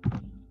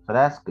 So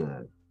that's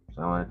good.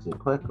 So I wanted to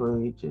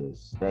quickly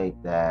just state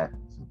that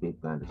so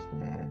people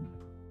understand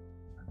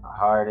what my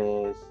heart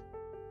is.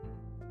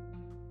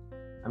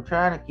 I'm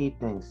trying to keep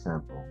things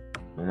simple,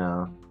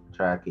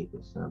 try to keep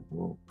it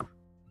simple.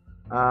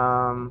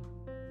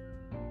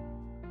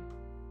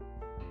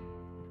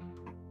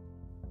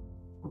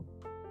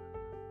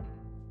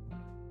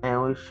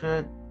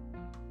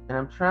 And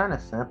I'm trying to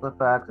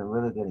simplify because I'm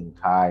really getting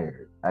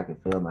tired. I can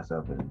feel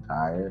myself getting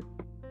tired.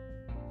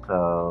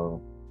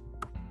 So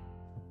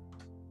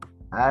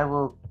I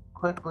will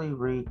quickly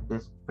read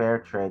this fair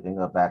trade and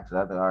go back to the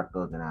other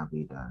article, then I'll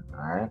be done.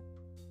 All right?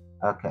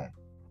 Okay.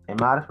 A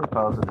modest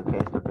proposal in the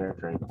case for fair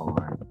trade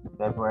porn,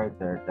 February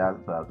 3rd,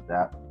 2012,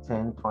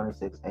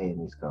 10:26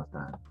 a.m. East Coast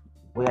time.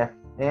 We have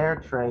fair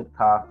trade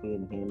coffee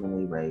and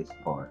humanly raised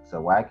pork.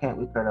 So why can't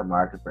we create a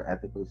market for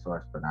ethically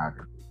sourced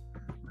pornography?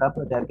 A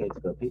couple of decades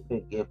ago, people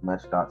didn't give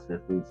much thought to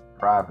their food's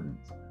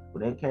provenance. We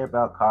didn't care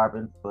about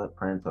carbon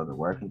footprints or the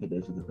working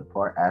conditions of the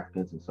poor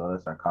Africans who sold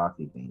us our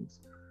coffee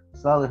beans.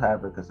 Slowly,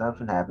 however,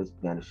 consumption habits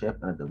began to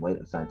shift under the weight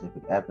of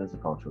scientific evidence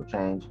and cultural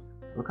change,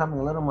 becoming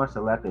a little more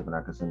selective in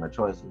our consumer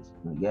choices.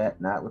 And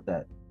yet, not with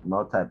that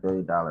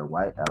multi-billion-dollar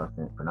white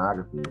elephant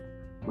pornography,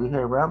 we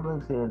hear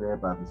rumblings here and there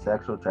about the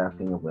sexual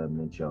trafficking of women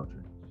and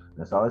children.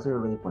 And it's always a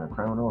relief when a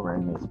criminal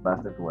ring is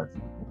busted for what's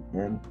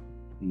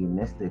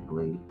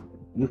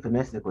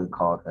euphemistically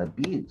called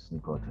abuse,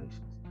 in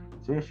quotations.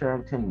 It's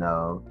reassuring to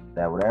know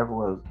that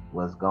whatever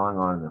was going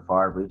on in the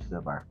far reaches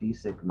of our few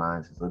sick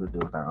minds has little to do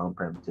with our own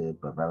primitive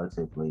but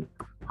relatively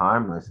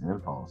harmless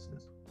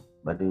impulses.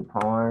 But do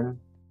porn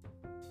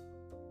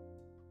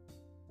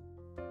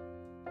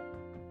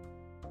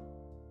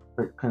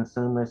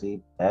consumers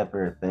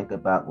ever think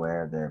about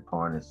where their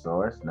porn is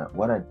sourced? No,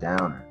 what a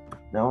downer.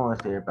 No one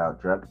wants to hear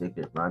about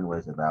drug-addicted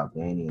runways of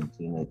Albanian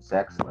teenage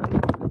sex slaves.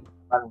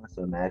 Nobody wants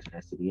to imagine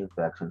STD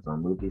infections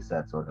on movie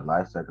sets or the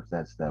life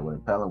circumstances that would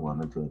impel a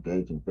woman to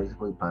engage in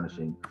physically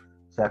punishing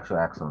sexual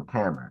acts on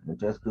camera. And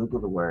just Google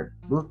the word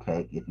boot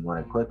cake if you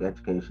want a quick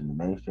education in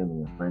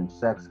mainstreaming of fringe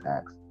sex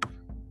acts.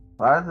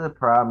 Part of the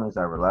problem is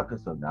our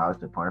reluctance to acknowledge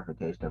the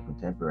pornification of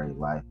contemporary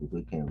life. If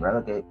we can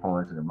relegate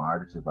porn to the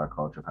margins of our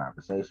cultural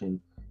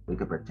conversation, we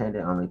can pretend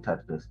it only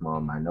touched a small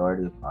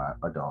minority of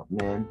adult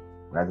men,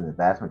 rather than the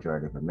vast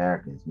majority of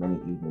Americans, many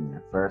even in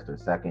their first or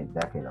second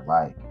decade of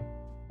life.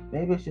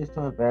 Maybe it's just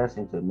too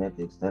embarrassing to admit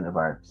the extent of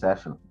our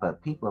obsession,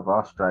 but people of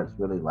all stripes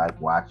really like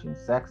watching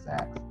sex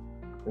acts.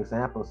 For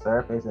example,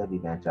 surveys of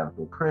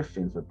evangelical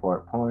Christians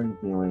report porn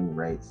viewing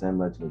rates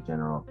similar to the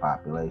general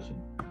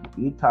population.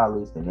 Utah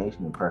leads the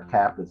nation in per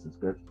capita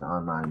subscriptions to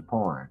online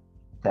porn.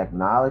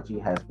 Technology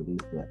has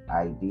produced the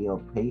ideal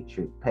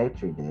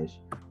petri dish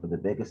for the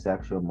biggest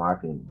sexual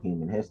market in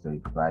human history,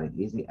 providing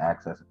easy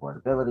access,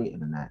 affordability,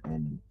 and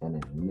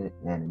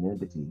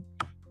anonymity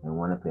in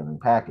one appealing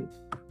package.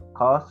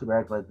 calls to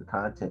regulate the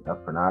content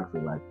of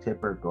pornography, like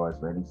Tipper Gore's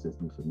rating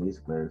systems for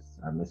music lyrics,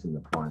 are missing the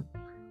point.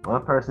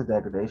 One person's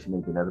degradation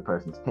may be another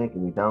person's kink,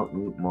 and we don't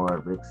need more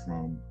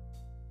Rixin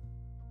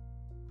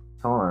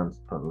terms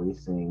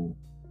policing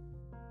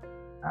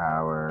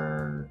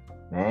our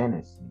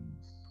fantasies.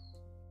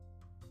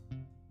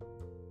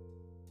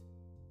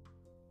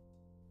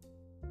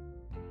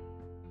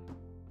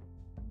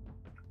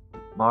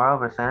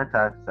 Moreover,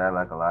 sanitized society,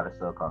 like a lot of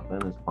so-called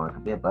feminist porn,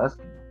 could be a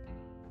buzzkill.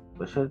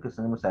 But should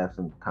consumers have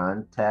some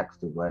context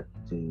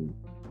to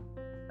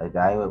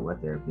evaluate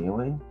what they're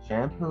viewing?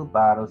 Shampoo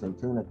bottles and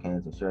tuna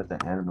cans assure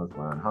that animals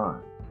were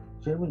unharmed.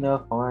 Should we know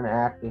if foreign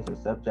actors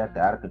are subject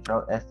to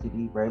out-of-control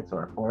STD rates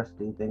or are forced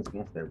to do things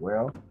against their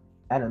will?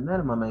 At a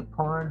minimum, a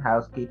porn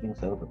housekeeping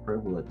seal of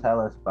approval would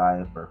tell us by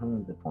and for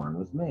whom the porn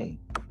was made.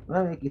 It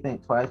might make you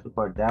think twice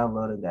before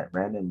downloading that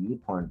random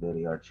YouPorn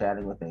video or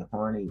chatting with a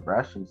horny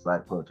Russian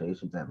slut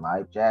quotations at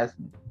Live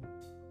Jasmine.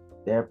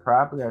 They're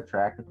probably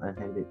attractive,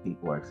 uninhibited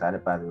people who are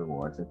excited by the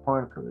rewards of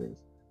porn careers.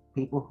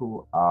 People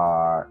who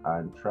are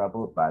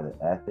untroubled by the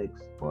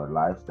ethics or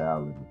lifestyle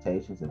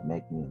limitations of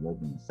making a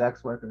living as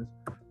sex workers,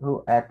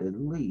 who at the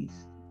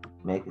least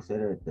may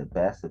consider it the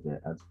best of their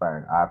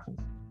inspiring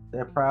options.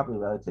 There are probably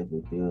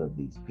relatively few of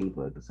these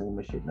people, and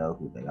consumers should know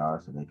who they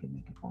are so they can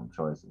make informed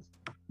choices.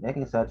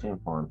 Making such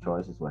informed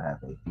choices will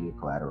have a few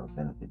collateral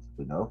benefits.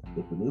 If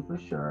we knew for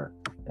sure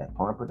that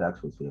porn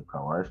production was via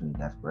coercion and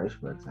desperation,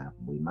 for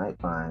example, we might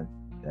find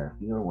there are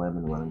fewer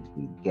women willing to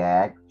be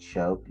gagged,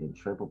 choked, and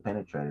triple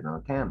penetrated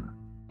on camera.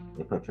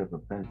 They put triple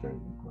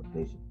penetrated in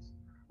quotations.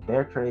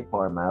 Fair trade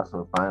porn might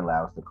also find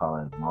allows to call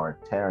a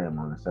moratorium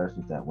on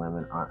assertions that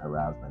women aren't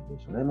aroused by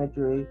visual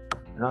imagery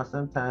and don't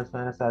sometimes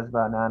fantasize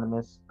about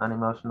anonymous,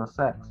 unemotional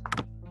sex.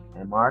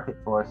 And market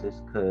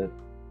forces could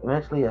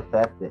eventually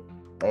affect the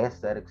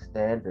aesthetic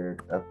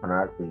standard of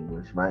pornography,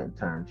 which might in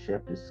turn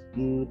shift the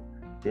skewed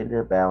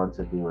gender balance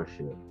of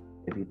viewership.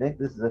 If you think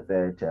this is a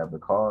fairy tale,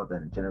 recall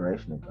that a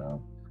generation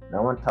ago,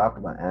 no one talked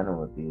about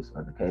animal abuse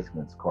or the case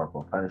against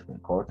corporal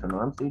punishment. Cultural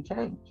norms do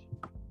change.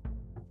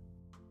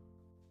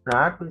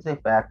 Pornography is a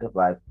fact of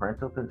life.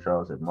 Parental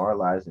controls and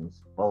moralizing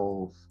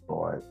spoil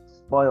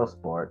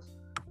sports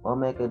will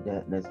make a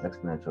dent in its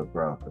exponential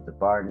growth, but the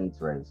bar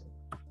needs raising.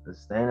 The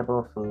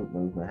sustainable food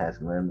movement has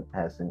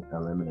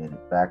eliminated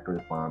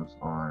factory farms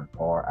on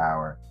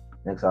 4-hour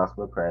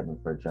inexhaustible craving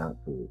for junk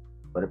food,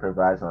 but it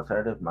provides an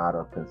alternative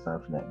model of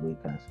consumption that we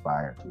can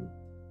aspire to.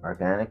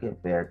 Organic and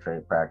fair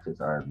trade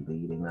practices are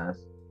leading us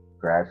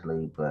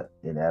gradually but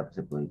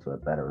inevitably to a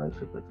better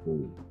relationship with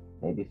food.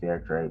 Maybe fair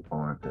trade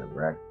porn could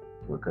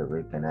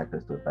reconnect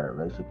us to a better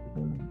relationship with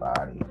the human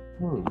body.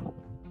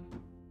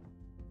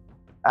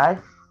 I,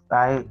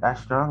 I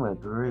strongly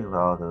agree with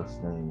all those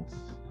things.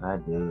 I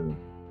do.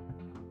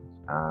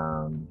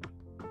 I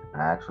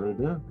actually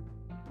do.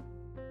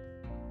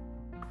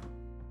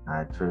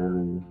 I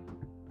truly,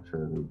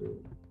 truly do.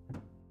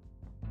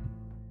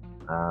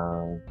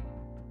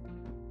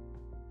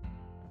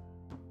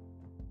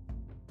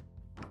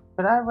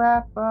 Should I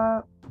wrap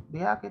up? Do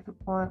y'all get the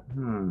point?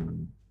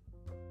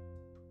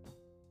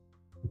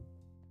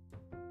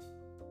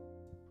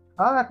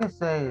 All I can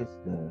say is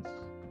this.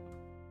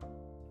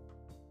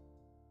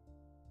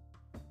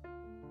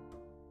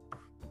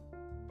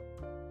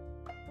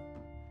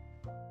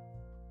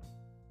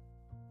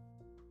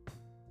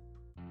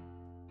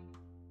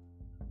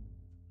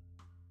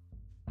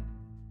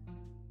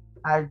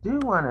 I do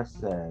want to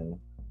say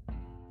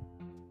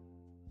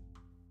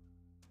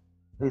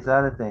these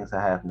other things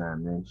I have not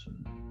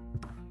mentioned.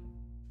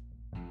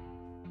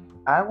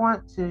 I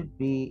want to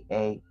be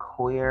a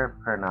queer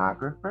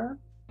pornographer.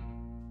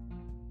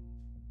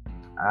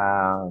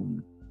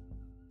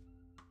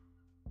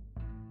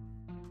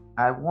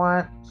 I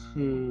want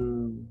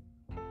to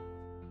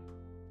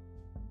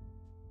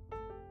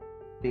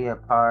be a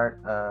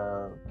part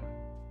of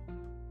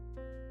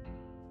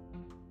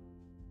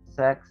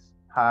sex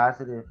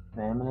positive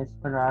feminist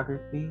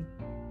pornography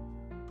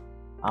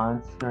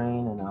on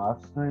screen and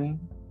off screen.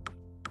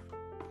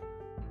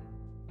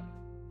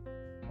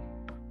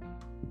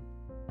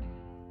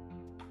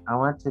 I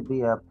want to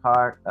be a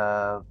part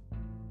of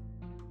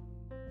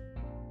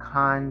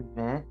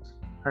convent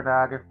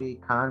pornography,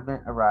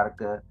 convent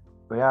erotica,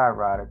 queer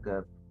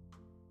erotica.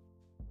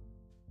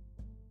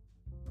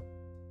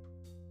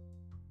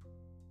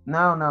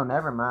 No,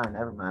 never mind.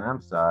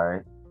 I'm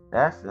sorry.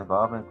 That's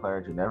involving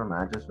clergy. Never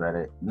mind. I just read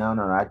it. No.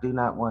 I do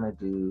not want to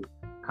do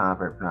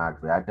convert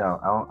pornography. I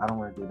don't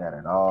want to do that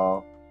at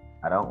all.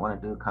 I don't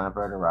want to do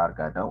convert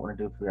erotica. I don't want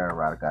to do queer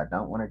erotica. I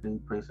don't want to do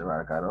priest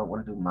erotica. I don't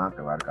want to do monk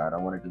erotica. I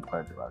don't want to do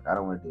clergy erotica. I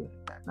don't want to do any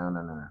of that.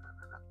 No.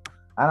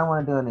 I don't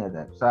want to do any of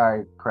that.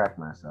 Sorry, correct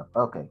myself.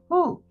 Okay,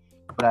 whew.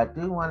 But I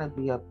do want to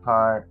be a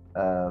part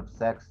of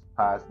sex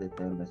positive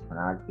feminist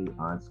pornography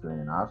on screen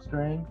and off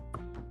screen.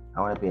 I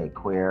want to be a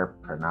queer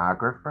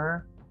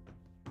pornographer.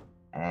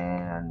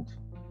 And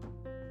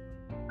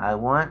I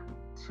want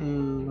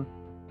to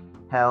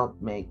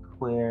help make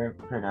queer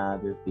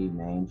pornography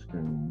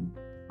mainstream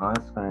on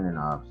screen and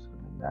off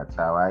screen. That's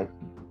how I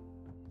feel.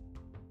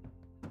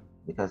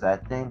 Because I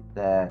think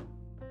that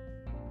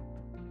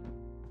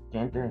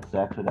Gender and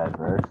sexual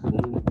diversity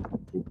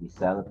should be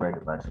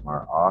celebrated much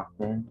more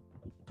often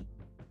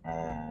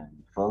and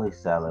fully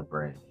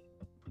celebrated.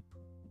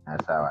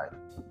 That's how I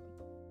feel.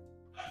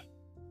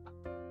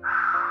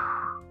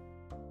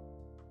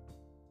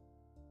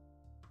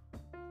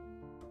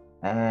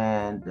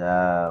 And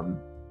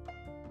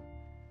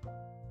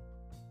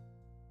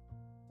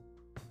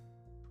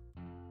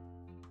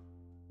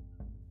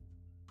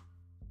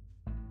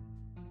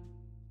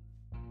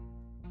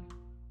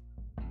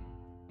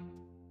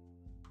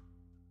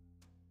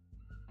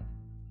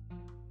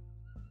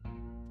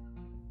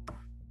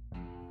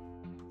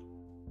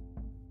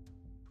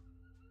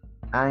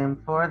I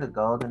am for the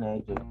golden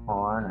age of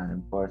porn. I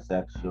am for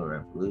sexual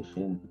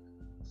revolution,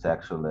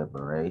 sexual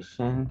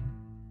liberation.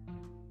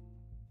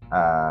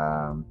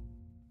 Um,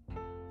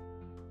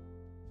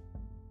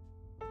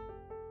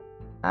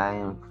 I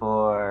am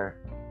for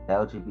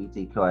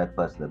LGBTQI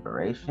plus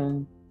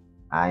liberation.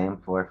 I am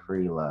for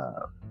free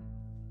love.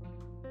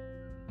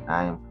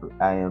 I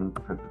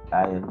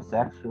am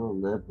sexual,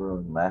 liberal,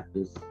 and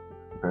leftist,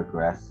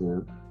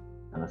 progressive.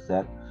 I'm a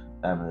sex.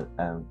 When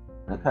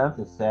it comes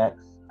to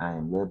sex, I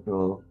am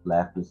liberal,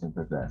 leftist, and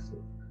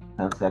progressive. When it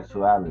comes to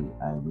sexuality,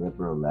 I am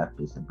liberal,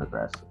 leftist, and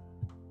progressive.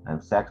 I'm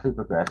sexually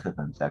progressive.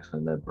 I'm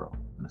sexually liberal.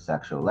 I'm a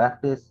sexual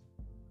leftist,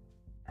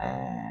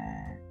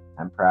 and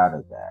I'm proud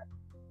of that.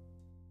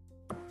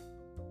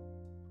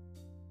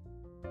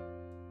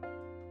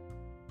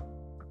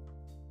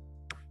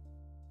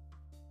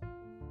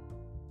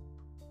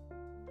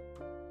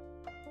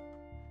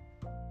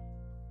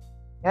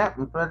 Yep,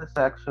 I'm for the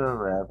sexual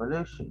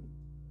revolution.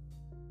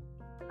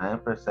 I am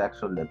for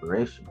sexual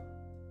liberation.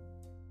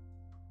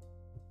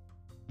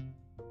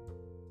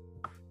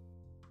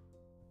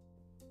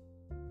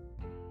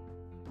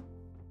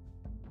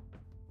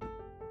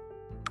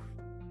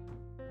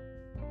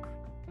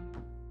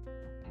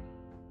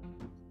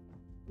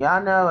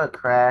 Y'all know what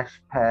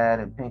Crash Pad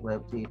and Pink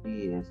Lip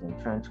TV is in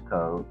trench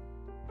coat.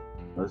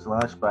 It was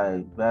launched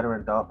by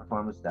veteran adult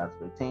performers in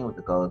 2015 with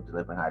the goal of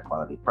delivering high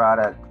quality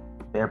product,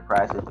 fair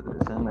prices for the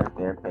consumer,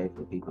 fair pay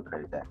for the people who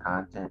created that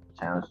content. The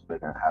challenge is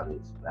figuring out how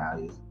these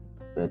values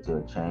fit to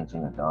a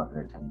changing adult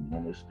entertainment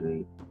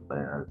industry. But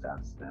in early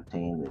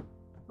 2017, the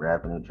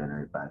revenue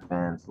generated by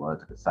fans loyal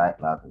to the site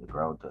allowed them to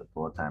grow to a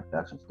full-time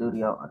production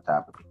studio on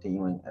top of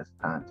continuing as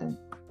a content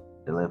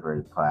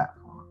delivery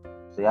platform.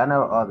 See, I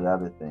know what all the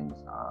other things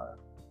are.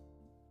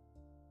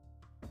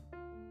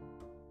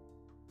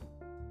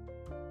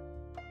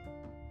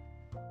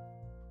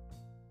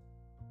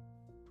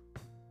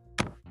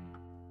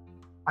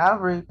 I'll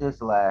read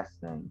this last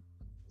thing.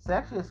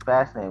 Sex is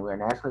fascinating. We are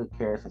naturally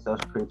curious and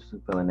social creatures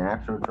who feel a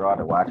natural draw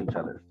to watch each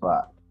other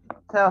fuck. It's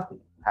healthy,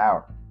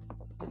 powerful.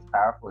 It's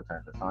powerful, it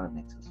turns us on, and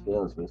makes us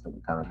feel. It's recently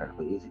become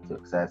incredibly easy to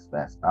access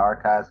vast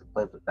archives of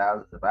clips with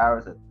thousands of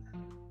hours of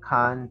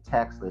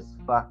contextless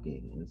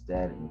fucking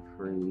instead and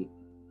free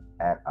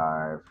at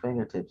our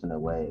fingertips in a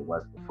way it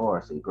was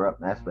before. So you grow up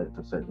masturbated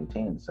to a certain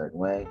routine in a certain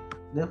way.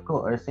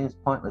 Difficult or it seems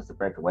pointless to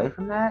break away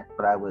from that,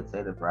 but I would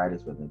say the variety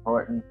is really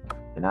important.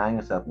 Denying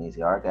yourself an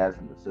easy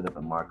orgasm in pursuit of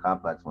a more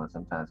complex one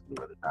sometimes can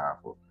be really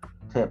powerful.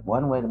 Tip: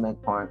 one way to make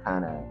porn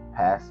kind of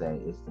passe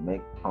is to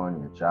make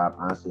porn your job.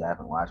 Honestly, I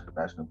haven't watched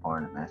professional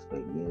porn in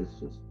masturbate years. It's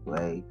just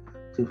way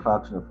too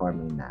functional for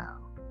me now.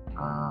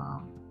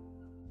 Um,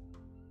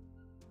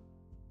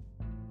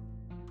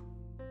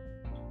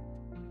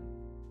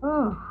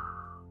 whew,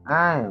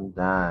 I am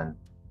done.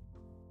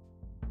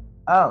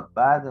 Oh,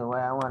 by the way,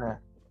 I want to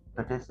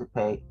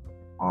participate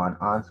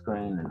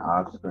on-screen and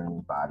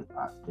off-screen body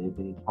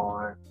positivity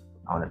porn.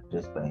 I want to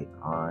participate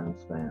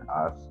on-screen and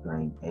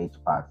off-screen age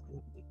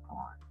positivity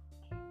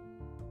porn.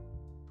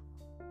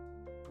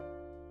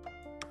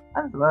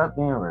 I just love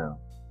being real.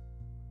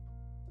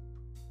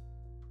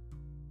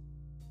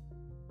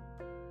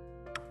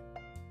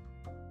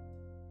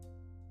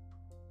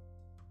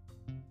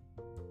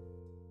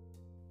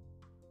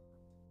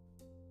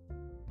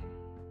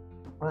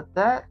 With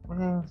that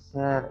being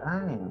said, I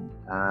am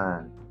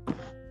done.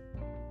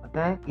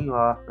 Thank you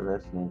all for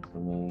listening to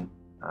me.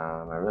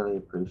 I really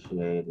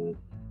appreciate it.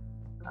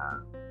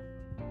 Um,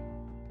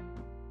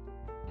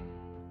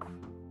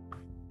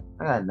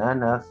 I got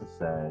nothing else to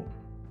say.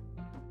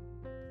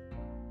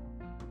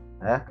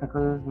 That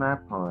concludes my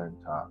porn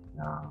talk,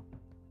 y'all.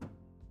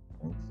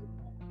 Thanks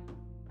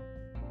again.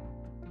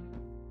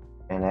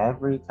 And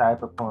every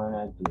type of porn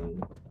I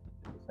do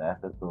is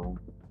ethical